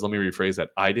FAI was. Let me rephrase that.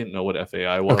 I didn't know what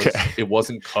FAI was. Okay. It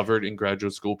wasn't covered in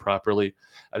graduate school properly.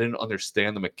 I didn't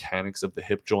understand the mechanics of the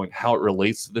hip joint, how it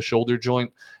relates to the shoulder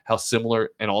joint, how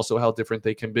similar and also how different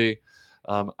they can be.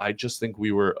 I just think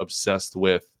we were obsessed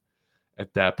with,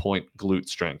 at that point, glute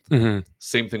strength. Mm-hmm.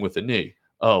 Same thing with the knee.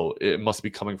 Oh, it must be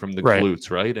coming from the Right.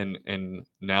 glutes, right? And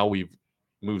now we've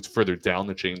moved further down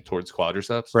the chain towards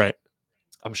quadriceps. Right.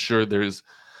 I'm sure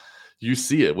you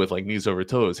see it with like knees over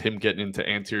toes, him getting into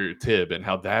anterior tib and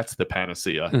how that's the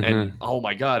panacea. Mm-hmm. And oh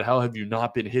my God, how have you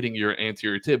not been hitting your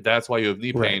anterior tib? That's why you have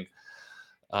knee Right.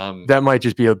 pain. That might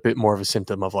just be a bit more of a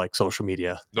symptom of like social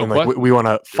media. No and like question. we want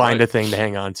to find right. a thing to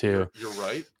hang on to. You're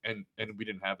right. And we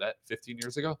didn't have that 15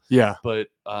 years ago. Yeah. But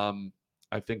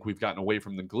I think we've gotten away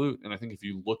from the glute. And I think if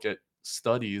you look at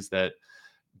studies that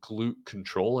glute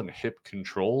control and hip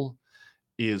control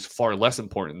is far less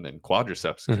important than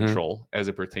quadriceps Mhm. control as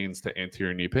it pertains to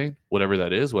anterior knee pain, whatever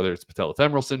that is, whether it's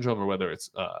patellofemoral syndrome or whether it's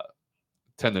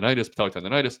tendonitis, patellar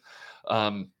tendonitis.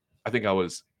 I think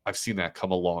I've seen that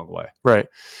come a long way. Right.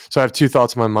 So I have two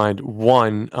thoughts in my mind.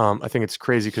 One, I think it's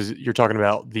crazy because you're talking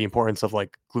about the importance of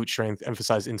like glute strength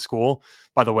emphasized in school.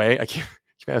 By the way, I came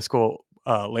out of school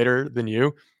later than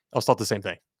you. I was taught the same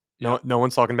thing. Yeah. No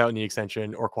one's talking about knee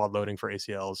extension or quad loading for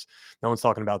ACLs. No one's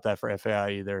talking about that for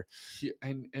FAI either. Yeah,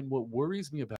 and what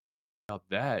worries me about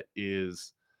that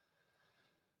is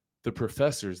the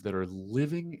professors that are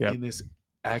living Yep. in this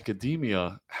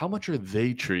academia. How much are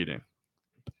they treating?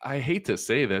 I hate to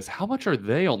say this. How much are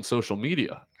they on social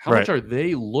media? How much Right. are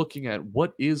they looking at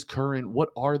what is current? What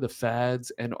are the fads?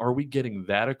 And are we getting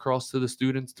that across to the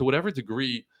students to whatever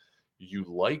degree you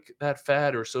like that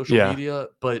fad or social Yeah. media?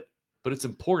 But it's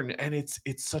important, and it's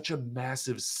such a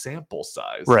massive sample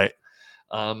size. Right.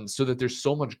 So that there's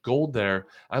so much gold there.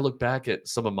 I look back at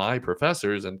some of my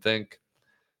professors and think,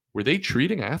 were they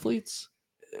treating athletes?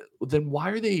 Then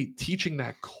why are they teaching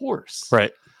that course?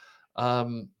 Right.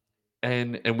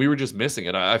 And we were just missing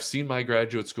it. I've seen my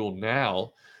graduate school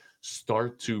now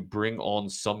start to bring on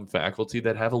some faculty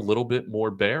that have a little bit more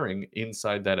bearing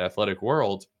inside that athletic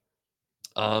world,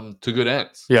 to good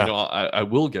ends. Yeah. I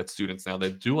will get students now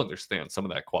that do understand some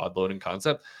of that quad loading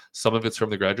concept. Some of it's from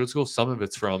the graduate school, some of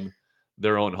it's from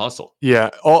their own hustle. Yeah.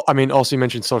 Also you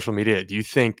mentioned social media. Do you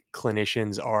think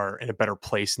clinicians are in a better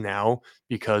place now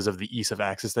because of the ease of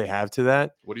access they have to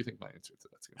that? What do you think my answer to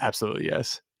that's going to be? Absolutely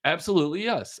yes. Absolutely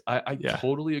yes. I Yeah.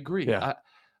 totally agree. Yeah.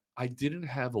 I didn't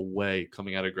have a way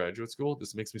coming out of graduate school.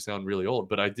 This makes me sound really old,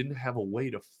 but I didn't have a way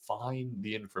to find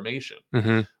the information.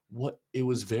 Mm-hmm. It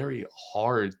was very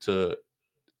hard to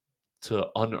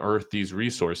unearth these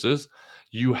resources.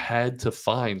 You had to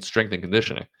find strength and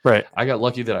conditioning. Right. I got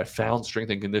lucky that I found strength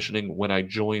and conditioning when I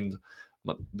joined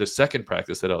the second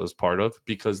practice that I was part of,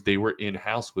 because they were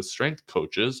in-house with strength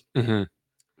coaches Mm-hmm.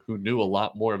 who knew a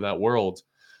lot more of that world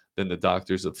than the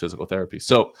doctors of physical therapy.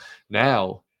 So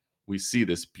now we see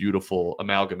this beautiful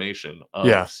amalgamation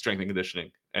of strength and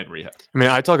conditioning and rehab. I mean,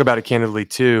 I talk about it candidly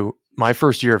too. My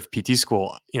first year of PT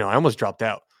school, I almost dropped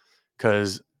out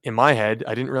because in my head,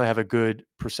 I didn't really have a good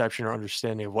perception or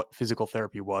understanding of what physical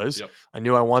therapy was. Yep. I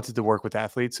knew I wanted to work with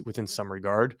athletes within some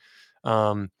regard.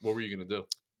 What were you going to do?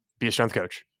 Be a strength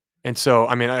coach. And so,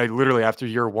 I mean, I literally, after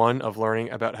year one of learning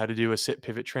about how to do a sit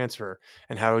pivot transfer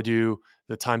and how to do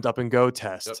the timed up and go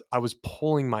test, Yep. I was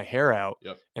pulling my hair out.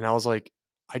 Yep. And I was like,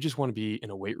 I just want to be in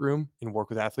a weight room and work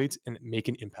with athletes and make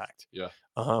an impact. Yeah.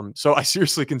 So I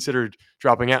seriously considered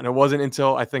dropping out. And it wasn't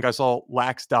until I think I saw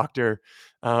Lax Doctor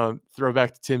throw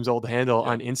back to Tim's old handle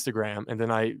on Instagram. And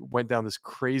then I went down this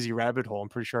crazy rabbit hole. I'm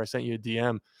pretty sure I sent you a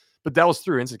DM. But that was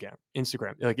through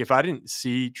Instagram. Like if I didn't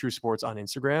see True Sports on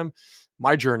Instagram,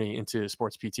 my journey into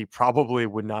sports PT probably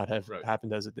would not have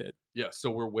happened as it did. Yeah. So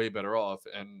we're way better off.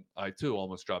 And I too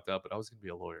almost dropped out, but I was going to be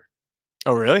a lawyer.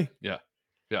 Oh, really? Yeah.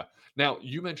 Yeah. Now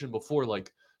you mentioned before,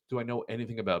 like, do I know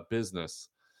anything about business?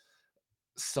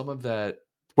 Some of that.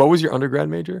 What was your undergrad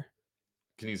major?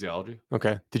 Kinesiology.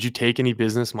 Okay. Did you take any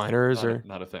business minors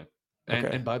not a thing? And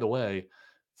Okay. and by the way,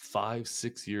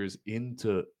 5-6 years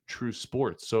into True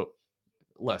Sports, so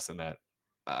less than that.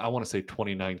 I want to say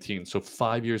 2019. So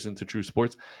 5 years into True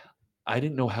Sports, I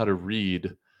didn't know how to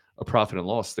read a profit and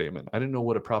loss statement. I didn't know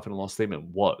what a profit and loss statement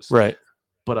was. Right.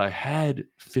 But I had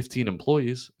 15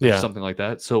 employees or something like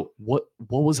that. So what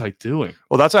was I doing?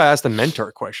 Well, that's why I asked the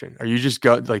mentor question. Are you just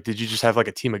did you just have like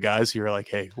a team of guys who were like,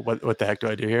 hey, what the heck do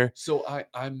I do here? So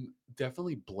I'm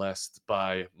definitely blessed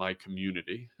by my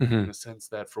community in the sense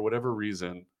that for whatever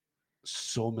reason,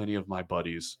 so many of my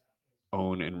buddies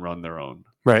own and run their own.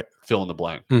 Right. Fill in the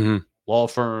blank. Law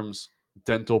firms,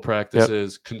 dental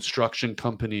practices, construction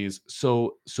companies.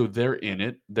 So they're in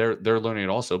it. They're learning it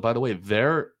also. By the way,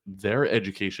 their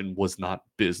education was not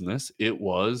business. It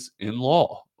was in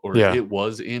law, or Yeah. it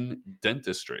was in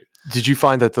dentistry. Did you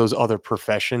find that those other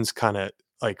professions kind of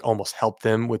like almost help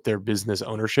them with their business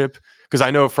ownership? Because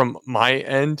I know from my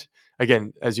end,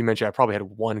 again, as you mentioned, I probably had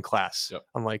one class. Yep.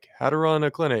 I'm like, how to run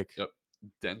a clinic. Yep.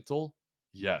 Dental,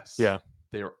 yes. Yeah.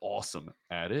 They are awesome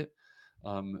at it.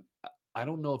 I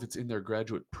don't know if it's in their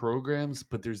graduate programs,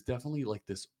 but there's definitely like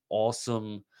this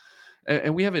awesome,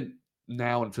 and we haven't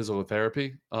now in physical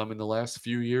therapy. In the last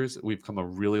few years, we've come a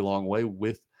really long way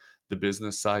with the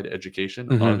business side education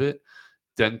Mhm. of it.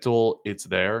 Dental, it's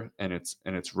there, and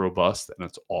it's robust, and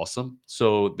it's awesome.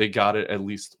 So they got it at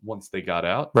least once they got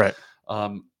out. Right.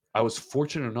 I was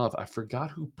fortunate enough. I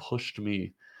forgot who pushed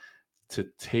me to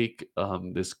take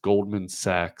this Goldman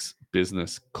Sachs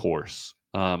business course.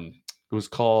 It was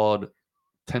called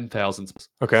 10,000,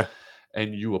 Okay.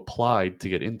 and you applied to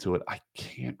get into it. I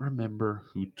can't remember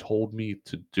who told me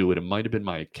to do it. It might have been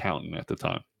my accountant at the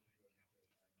time.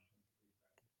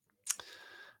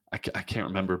 I can't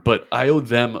remember, but I owe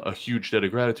them a huge debt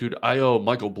of gratitude. I owe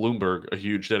Michael Bloomberg a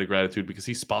huge debt of gratitude because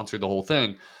he sponsored the whole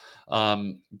thing.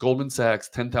 Goldman Sachs,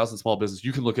 10,000 small business.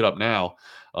 You can look it up now.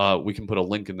 We can put a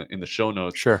link in the show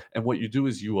notes. Sure. And what you do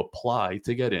is you apply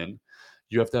to get in.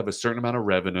 You have to have a certain amount of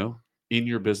revenue in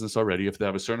your business already. You have to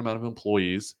have a certain amount of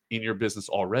employees in your business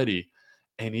already.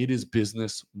 And it is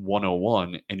business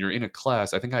 101. And you're in a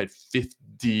class. I think I had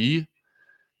 50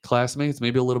 classmates,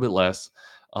 maybe a little bit less.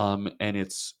 And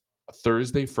it's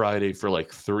Thursday, Friday for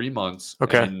like 3 months.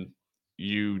 Okay. And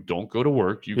you don't go to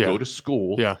work. You Yeah. go to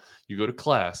school. Yeah. You go to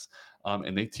class.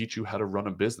 And they teach you how to run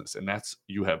a business. And that's,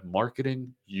 you have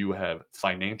marketing, you have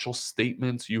financial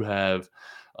statements, you have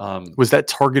Was that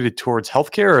targeted towards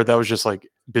healthcare, or that was just like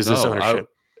business no, ownership?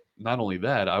 not only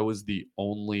that, I was the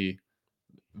only,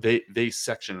 they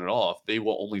section it off. They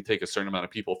will only take a certain amount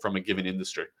of people from a given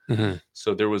industry. Mhm.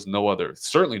 So there was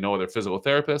certainly no other physical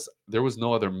therapist. There was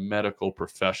no other medical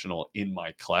professional in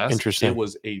my class. Interesting.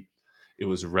 It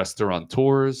was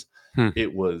restaurateurs. Hmm.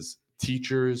 It was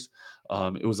teachers.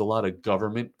 It was a lot of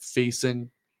government facing.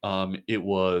 It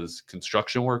was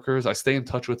construction workers. I stay in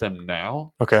touch with them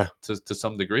now Okay. to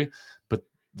some degree, but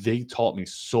they taught me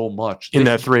so much In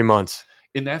that 3 months.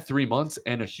 in that 3 months.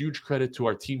 And a huge credit to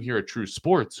our team here at True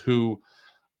Sports, who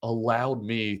allowed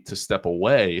me to step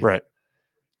away Right.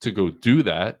 to go do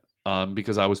that,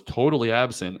 because I was totally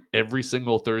absent every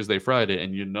single Thursday, Friday,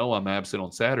 and I'm absent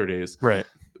on Saturdays, Right.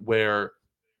 where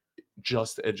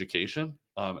just education,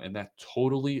 and that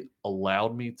totally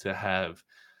allowed me to have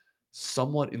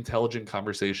somewhat intelligent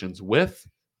conversations with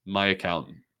my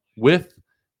accountant, with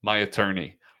my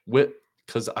attorney, with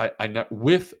because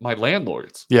with my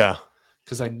landlords, Yeah.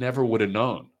 because I never would have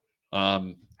known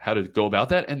how to go about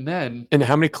that. And then And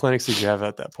how many clinics did you have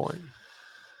at that point?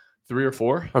 3 or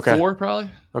 4, Okay. 4 probably.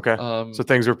 Okay. So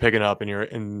things were picking up,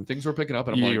 and Things were picking up,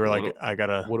 and I'm you like, were like, I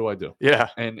gotta. what do I do? Yeah.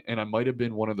 And I might have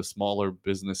been one of the smaller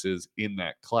businesses in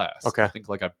that class. Okay. I think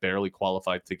like I barely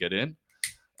qualified to get in,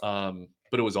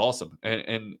 but it was awesome.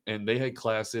 And they had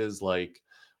classes like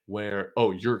where,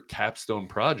 oh, your capstone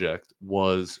project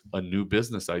was a new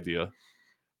business idea,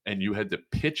 and you had to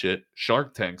pitch it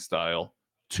Shark Tank style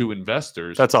to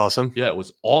investors. That's awesome. Yeah, it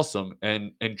was awesome.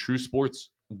 And True Sports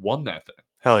won that thing.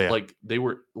 Hell yeah. Like they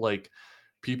were like,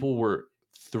 people were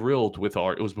thrilled with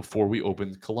it was before we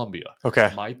opened Columbia.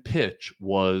 Okay. My pitch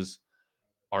was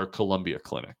our Columbia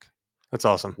clinic. That's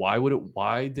awesome.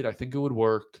 Why did I think it would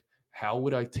work? How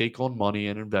would I take on money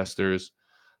and investors?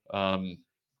 And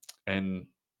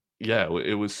yeah,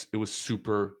 it was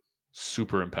super,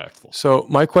 super impactful. So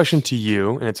my question to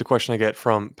you, and it's a question I get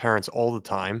from parents all the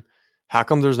time, how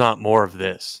come there's not more of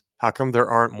this? How come there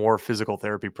aren't more physical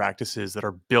therapy practices that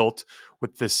are built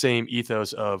with the same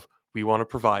ethos of we want to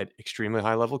provide extremely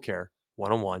high level care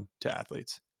one-on-one to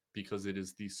athletes? Because it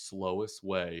is the slowest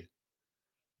way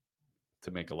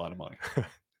to make a lot of money.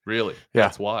 Really. Yeah.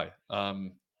 That's why.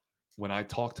 When I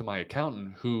talk to my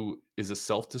accountant, who is a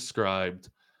self-described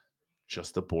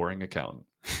just a boring accountant,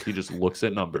 he just looks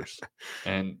at numbers,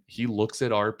 and he looks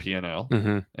at our P&L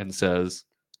Mhm. and says,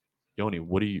 Yoni,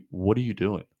 what are you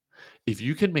doing? If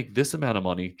you can make this amount of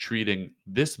money treating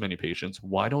this many patients,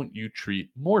 why don't you treat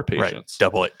more Right. patients?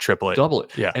 Double it, triple it. Double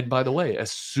it. Yeah. And by the way,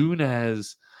 as soon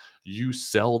as you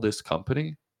sell this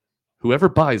company, whoever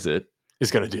buys it Is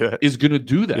going to do it. is going to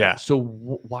do that. Yeah. So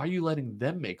why are you letting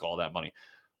them make all that money?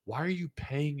 Why are you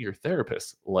paying your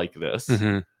therapist like this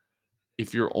Mhm.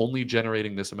 if you're only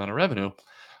generating this amount of revenue?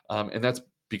 And that's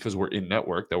because we're in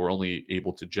network, that we're only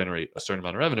able to generate a certain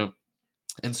amount of revenue.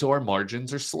 And so our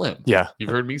margins are slim. Yeah. You've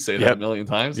heard me say that a million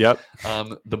times. Yep.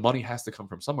 The money has to come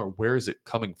from somewhere. Where is it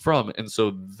coming from? And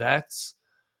so that's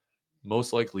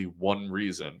most likely one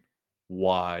reason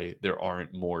why there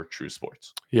aren't more true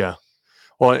sports. Yeah.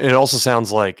 Well, it also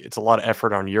sounds like it's a lot of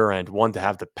effort on your end. One, to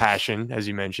have the passion, as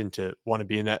you mentioned, to want to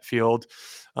be in that field,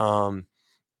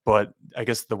 but I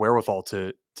guess the wherewithal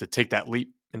to take that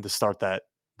leap and to start that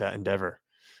endeavor.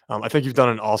 I think you've done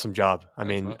an awesome job. I Thanks,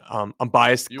 mean, man. I'm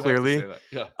biased, You have to say clearly.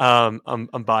 that. Yeah.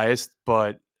 I'm biased,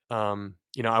 but I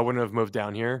wouldn't have moved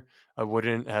down here. I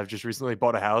wouldn't have just recently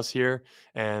bought a house here,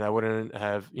 and I wouldn't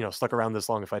have stuck around this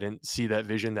long if I didn't see that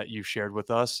vision that you've shared with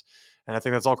us. And I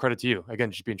think that's all credit to you.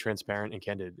 Again, just being transparent and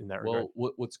candid in that regard.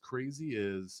 Well, what's crazy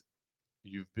is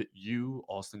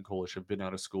Austin Collish, have been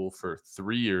out of school for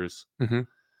 3 years. Mm-hmm.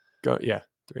 Yeah,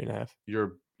 3.5.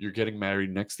 You're getting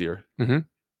married next year.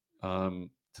 Mm-hmm.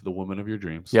 To the woman of your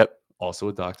dreams. Yep. Also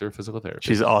a doctor of physical therapy.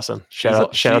 She's awesome.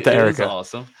 Shout out to Erica.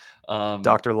 Awesome.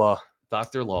 Dr. Law.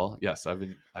 Dr. Law. Yes, I've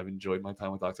enjoyed my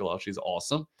time with Dr. Law. She's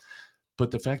awesome.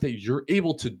 But the fact that you're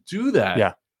able to do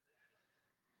that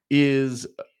is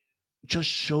just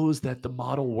shows that the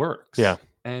model works. Yeah.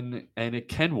 And it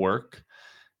can work.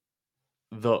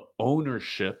 The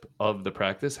ownership of the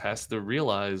practice has to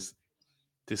realize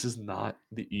this is not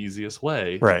the easiest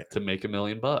way to make $1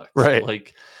 million. Right.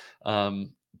 Like,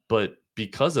 but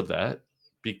because of that,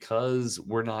 because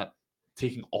we're not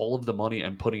taking all of the money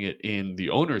and putting it in the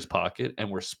owner's pocket and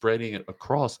we're spreading it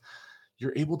across,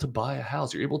 you're able to buy a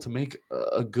house. You're able to make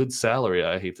a good salary.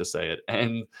 I hate to say it.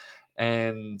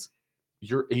 And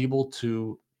you're able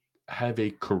to have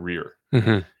a career.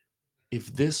 Mm-hmm. If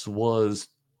this was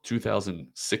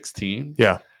 2016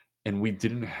 and we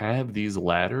didn't have these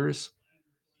ladders,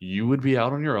 you would be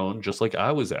out on your own, just like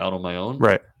I was out on my own,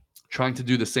 trying to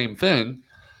do the same thing.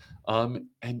 And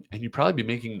you'd probably be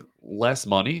making less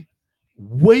money,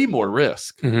 way more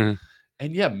risk. Mm-hmm.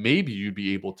 And yeah, maybe you'd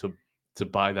be able to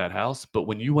buy that house, but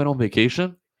when you went on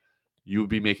vacation, you would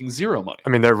be making zero money. I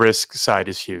mean, their risk side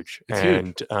is huge. It's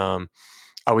huge. And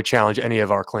I would challenge any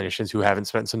of our clinicians who haven't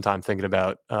spent some time thinking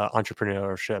about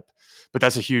entrepreneurship, but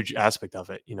that's a huge aspect of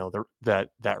it.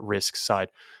 That risk side.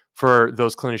 For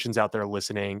those clinicians out there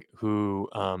listening who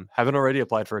haven't already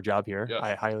applied for a job here,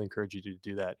 I highly encourage you to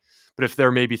do that. But if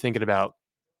they're maybe thinking about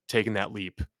taking that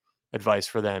leap, advice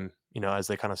for them, as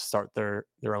they kind of start their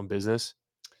own business.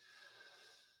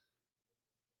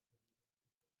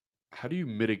 How do you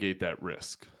mitigate that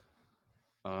risk?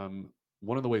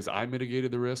 One of the ways I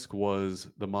mitigated the risk was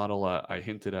the model I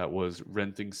hinted at was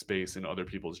renting space in other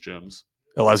people's gyms.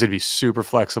 It allows you to be super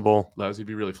flexible. Allows you to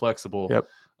be really flexible. Yep.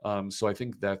 So I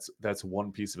think that's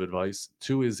one piece of advice.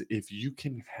 Two is if you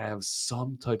can have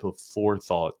some type of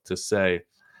forethought to say,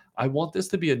 I want this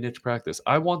to be a niche practice.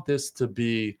 I want this to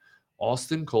be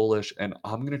Austin Collish, and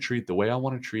I'm going to treat the way I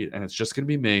want to treat, and it's just going to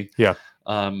be me. Yeah.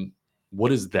 What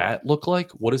does that look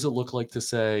like? What does it look like to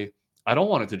say, I don't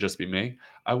want it to just be me.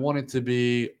 I want it to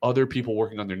be other people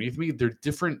working underneath me. There are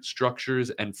different structures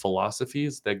and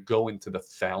philosophies that go into the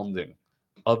founding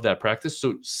of that practice.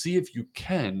 So see if you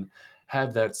can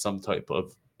have that some type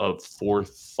of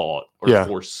forethought or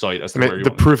foresight as to where you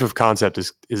the proof of concept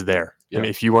is there. Yeah. I mean,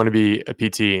 if you want to be a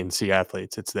PT and see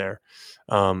athletes, it's there.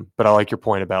 But I like your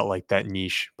point about like that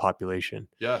niche population.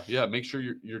 Yeah. Make sure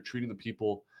you're treating the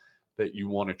people that you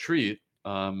want to treat.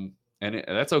 And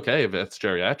that's okay if it's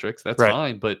geriatrics, that's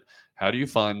fine. But how do you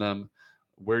find them?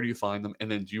 Where do you find them? And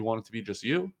then do you want it to be just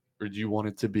you, or do you want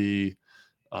it to be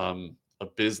a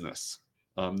business?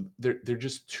 They're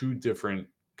just two different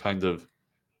kind of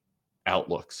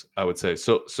outlooks, I would say.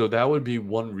 So that would be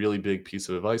one really big piece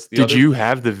of advice. Did you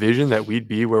have the vision that we'd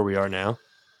be where we are now?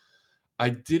 I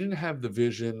didn't have the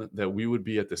vision that we would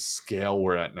be at the scale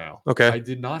we're at now. Okay. I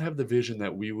did not have the vision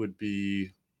that we would be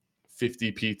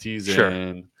 50 PTs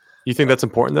in. You think that's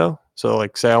important though? So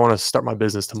like say I want to start my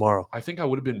business tomorrow. I think I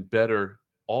would have been better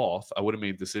off. I would have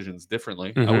made decisions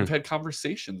differently. Mm-hmm. I would have had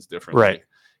conversations differently.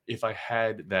 If I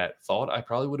had that thought, I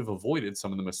probably would have avoided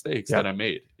some of the mistakes that I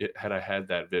made had I had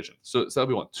that vision. So that'll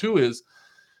be one. Two is,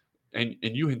 and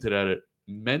you hinted at it,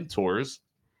 mentors.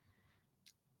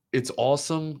 It's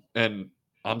awesome. And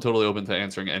I'm totally open to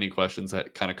answering any questions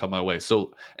that kind of come my way.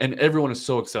 So, and everyone is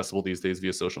so accessible these days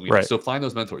via social media. So find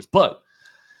those mentors. But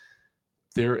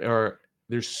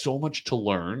there's so much to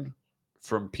learn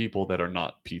from people that are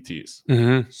not PTs.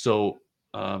 Mm-hmm. So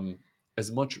as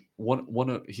much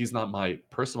he's not my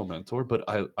personal mentor, but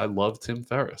I love Tim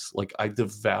Ferriss. Like I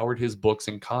devoured his books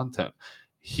and content.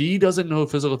 He doesn't know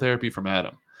physical therapy from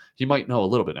Adam. He might know a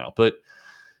little bit now, but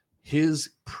his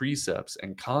precepts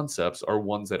and concepts are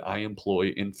ones that I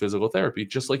employ in physical therapy,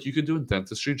 just like you could do in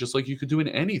dentistry, just like you could do in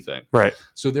anything. Right.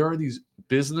 So there are these,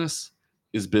 business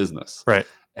is business. Right.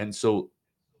 And so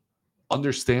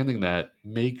understanding that,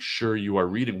 make sure you are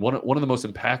reading. One of the most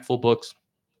impactful books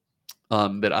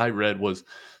that I read was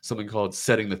something called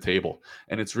Setting the Table.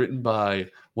 And it's written by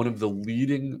one of the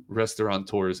leading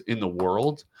restaurateurs in the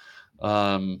world.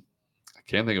 I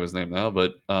can't think of his name now,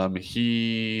 but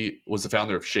he was the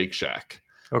founder of Shake Shack.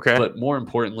 Okay. But more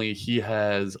importantly, he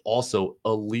has also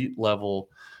elite level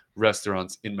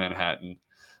restaurants in Manhattan.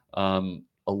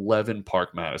 11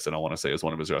 Park Madison, I want to say, is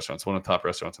one of his restaurants, one of the top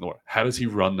restaurants in the world. How does he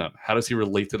run them? How does he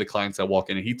relate to the clients that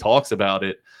walk in? And he talks about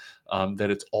it,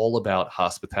 that it's all about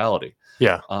hospitality.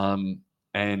 Yeah.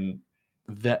 And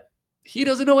that he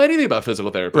doesn't know anything about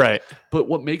physical therapy. Right. But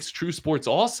what makes True Sports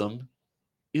awesome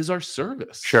is our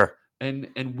service. Sure. And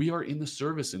we are in the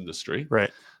service industry.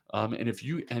 Right.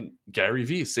 And Gary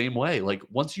Vee, same way. Like,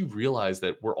 once you realize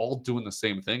that we're all doing the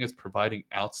same thing as providing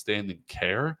outstanding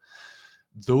care,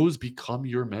 those become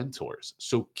your mentors.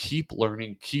 So keep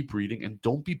learning, keep reading, and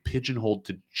don't be pigeonholed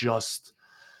to just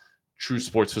True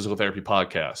Sports Physical Therapy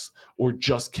Podcast or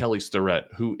just Kelly Starrett,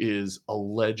 who is a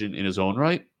legend in his own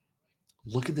right.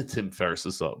 Look at the Tim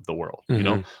Ferrisses of the world, you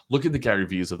know, look at the Gary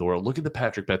V's of the world, look at the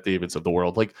Patrick Bet-Davids of the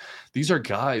world. Like, these are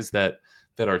guys that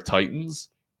are titans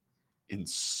in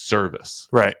service.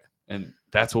 Right. And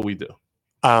that's what we do.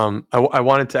 I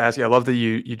wanted to ask you, I love that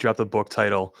you dropped the book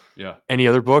title. Yeah. Any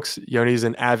other books? Yoni's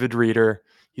an avid reader.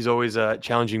 He's always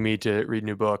challenging me to read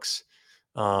new books.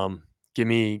 Give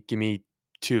me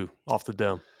 2 off the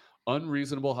dome.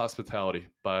 Unreasonable Hospitality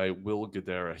by Will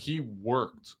Guidara. He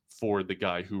worked for the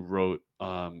guy who wrote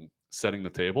Setting the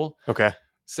Table. Okay.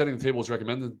 Setting the Table was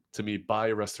recommended to me by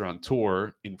a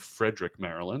restaurateur in Frederick,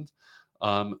 Maryland.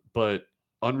 But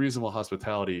Unreasonable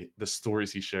Hospitality, the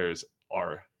stories he shares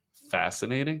are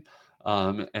fascinating.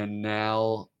 And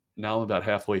now I'm about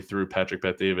halfway through Patrick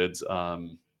Bet-David's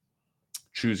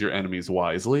Choose Your Enemies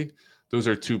Wisely. Those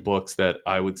are 2 books that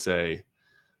I would say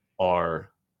are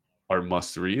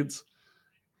must reads.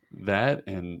 That,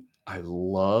 and I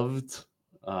loved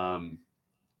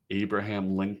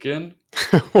Abraham Lincoln.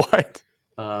 What?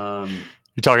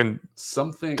 You're talking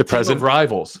something the president? Team of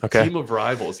Rivals. Okay. Team of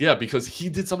Rivals. Yeah, because he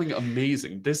did something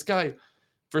amazing. This guy,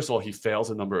 first of all, he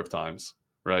fails a number of times,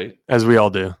 right? As we all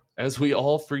do. As we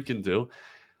all freaking do.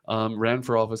 Ran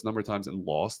for office a number of times and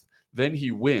lost. Then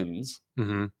he wins.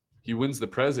 Mm-hmm. He wins the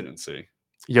presidency.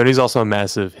 Yoni's also a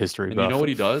massive history buff. And you know what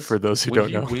he does? For those who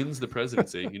don't know. When he wins the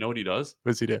presidency, you know what he does?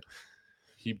 What does he do?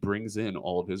 He brings in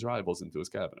all of his rivals into his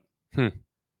cabinet.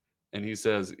 And he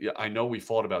says, yeah, I know we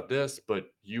fought about this,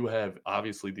 but you have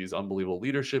obviously these unbelievable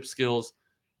leadership skills.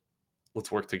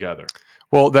 Let's work together.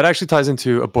 Well, that actually ties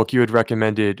into a book you had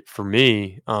recommended for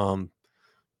me,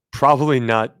 probably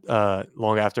not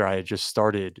long after I had just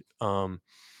started.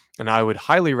 And I would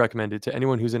highly recommend it to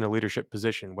anyone who's in a leadership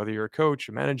position, whether you're a coach,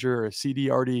 a manager, a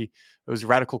CDRD. It was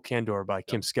Radical Candor by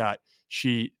Kim Scott.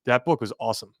 That book was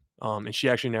awesome. And she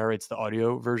actually narrates the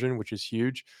audio version, which is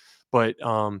huge. But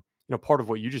part of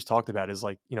what you just talked about is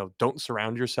like, don't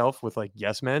surround yourself with like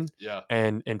yes men. Yeah.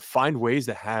 And find ways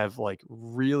to have like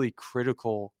really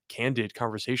critical, candid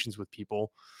conversations with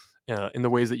people. In the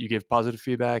ways that you give positive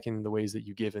feedback and the ways that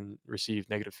you give and receive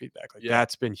negative feedback.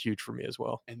 That's been huge for me as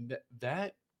well. And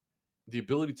that the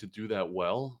ability to do that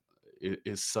well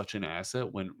is such an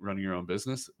asset when running your own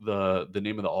business. The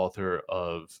name of the author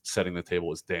of Setting the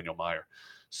Table is Daniel Meyer.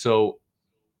 So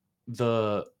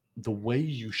the way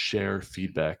you share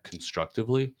feedback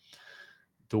constructively,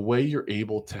 the way you're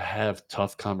able to have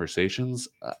tough conversations,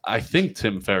 I think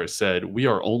Tim Ferriss said, we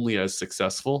are only as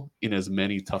successful in as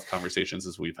many tough conversations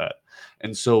as we've had.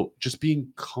 And so just being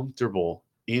comfortable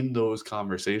in those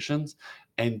conversations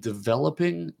and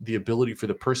developing the ability for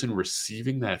the person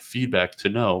receiving that feedback to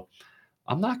know,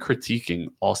 I'm not critiquing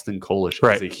Austin Collish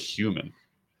as a human.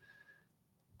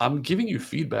 I'm giving you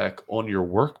feedback on your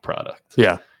work product.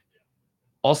 Yeah.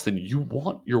 Austin, you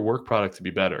want your work product to be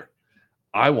better.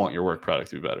 I want your work product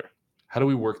to be better. How do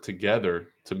we work together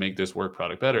to make this work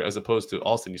product better? As opposed to,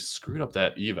 Austin, you screwed up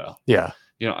that eval. Yeah.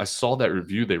 I saw that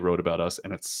review they wrote about us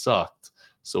and it sucked.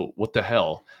 So what the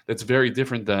hell? That's very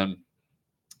different than,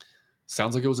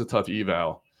 sounds like it was a tough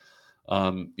eval.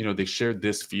 They shared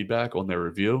this feedback on their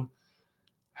review.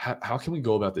 How can we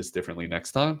go about this differently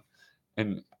next time?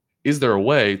 And is there a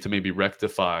way to maybe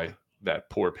rectify that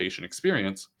poor patient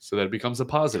experience so that it becomes a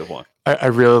positive one? I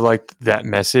really liked that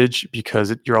message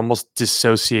because you're almost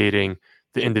dissociating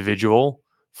the individual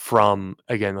from,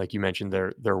 again, like you mentioned,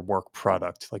 their work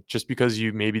product. Like, just because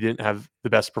you maybe didn't have the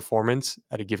best performance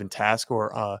at a given task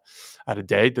or at a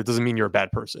day, that doesn't mean you're a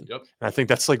bad person. Yep. And I think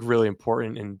that's like really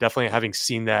important, and definitely having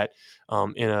seen that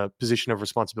in a position of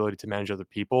responsibility to manage other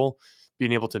people,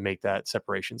 being able to make that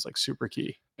separation is like super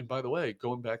key. And by the way,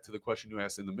 going back to the question you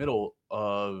asked in the middle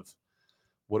of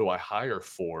what do I hire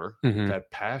for, that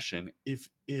passion, if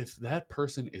that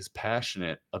person is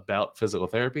passionate about physical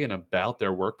therapy and about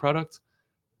their work product,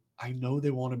 I know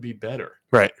they want to be better.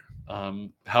 Right.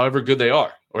 However good they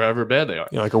are or however bad they are.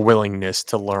 You know, like a willingness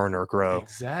to learn or grow.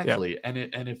 Exactly. Yep.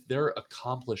 And if they're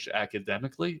accomplished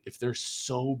academically, if they're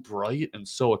so bright and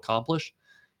so accomplished,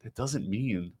 that doesn't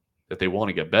mean that they want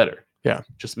to get better. Yeah. It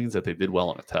just means that they did well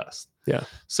on a test. Yeah.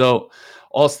 So,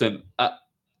 Austin,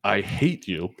 I hate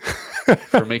you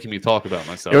for making me talk about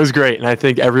myself. It was great. And I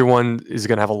think everyone is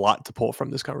going to have a lot to pull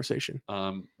from this conversation.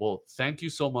 Well, thank you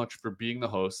so much for being the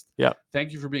host. Yeah.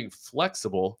 Thank you for being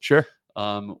flexible. Sure.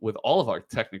 With all of our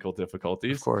technical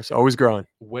difficulties. Of course. Always growing.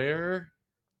 Where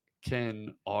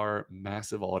can our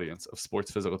massive audience of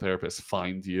sports physical therapists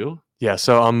find you? Yeah.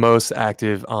 So I'm most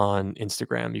active on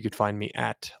Instagram. You could find me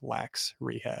at Lax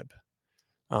Rehab.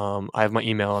 I have my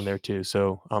email on there too.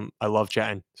 So I love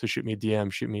chatting. So shoot me a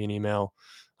DM, shoot me an email,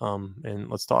 and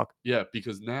let's talk. Yeah,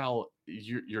 because now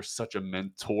you're such a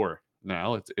mentor.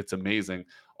 Now it's amazing.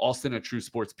 Austin at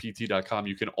truesportspt.com.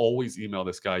 You can always email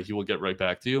this guy. He will get right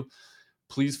back to you.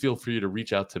 Please feel free to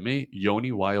reach out to me, Yoni,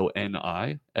 Yoni,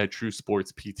 at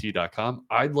truesportspt.com.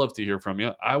 I'd love to hear from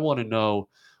you. I want to know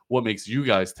what makes you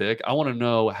guys tick. I want to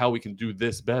know how we can do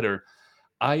this better.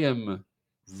 I am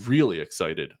really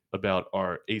excited about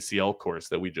our ACL course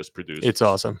that we just produced. It's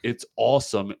awesome. It's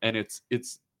awesome. And it's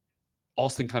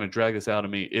Austin kind of dragged this out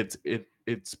of me.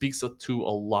 It speaks to a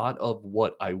lot of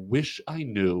what I wish I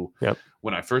knew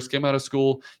when I first came out of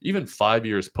school, even 5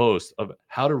 years post, of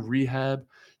how to rehab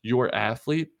your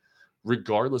athlete,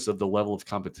 regardless of the level of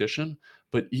competition.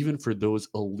 But even for those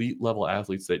elite level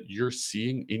athletes that you're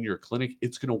seeing in your clinic,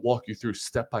 it's going to walk you through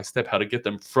step by step how to get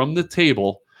them from the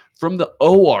table, from the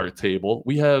OR table.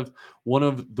 We have one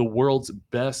of the world's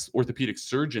best orthopedic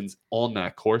surgeons on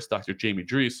that course, Dr. Jamie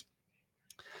Drees.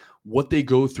 What they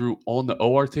go through on the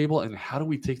OR table, and how do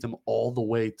we take them all the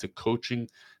way to coaching,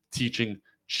 teaching,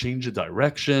 change of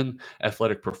direction,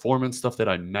 athletic performance, stuff that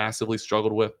I massively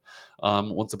struggled with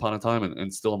once upon a time,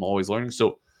 and still I'm always learning.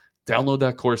 So download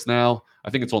that course now. I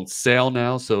think it's on sale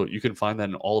now, so you can find that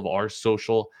in all of our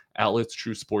social outlets,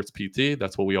 True Sports PT.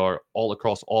 That's what we are all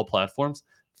across all platforms.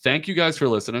 Thank you guys for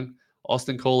listening.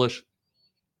 Austin Collish,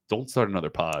 don't start another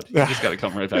pod. You just got to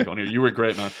come right back on here. You were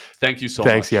great, man. Thank you so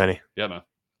much. Thanks, Yoni. Yeah, man.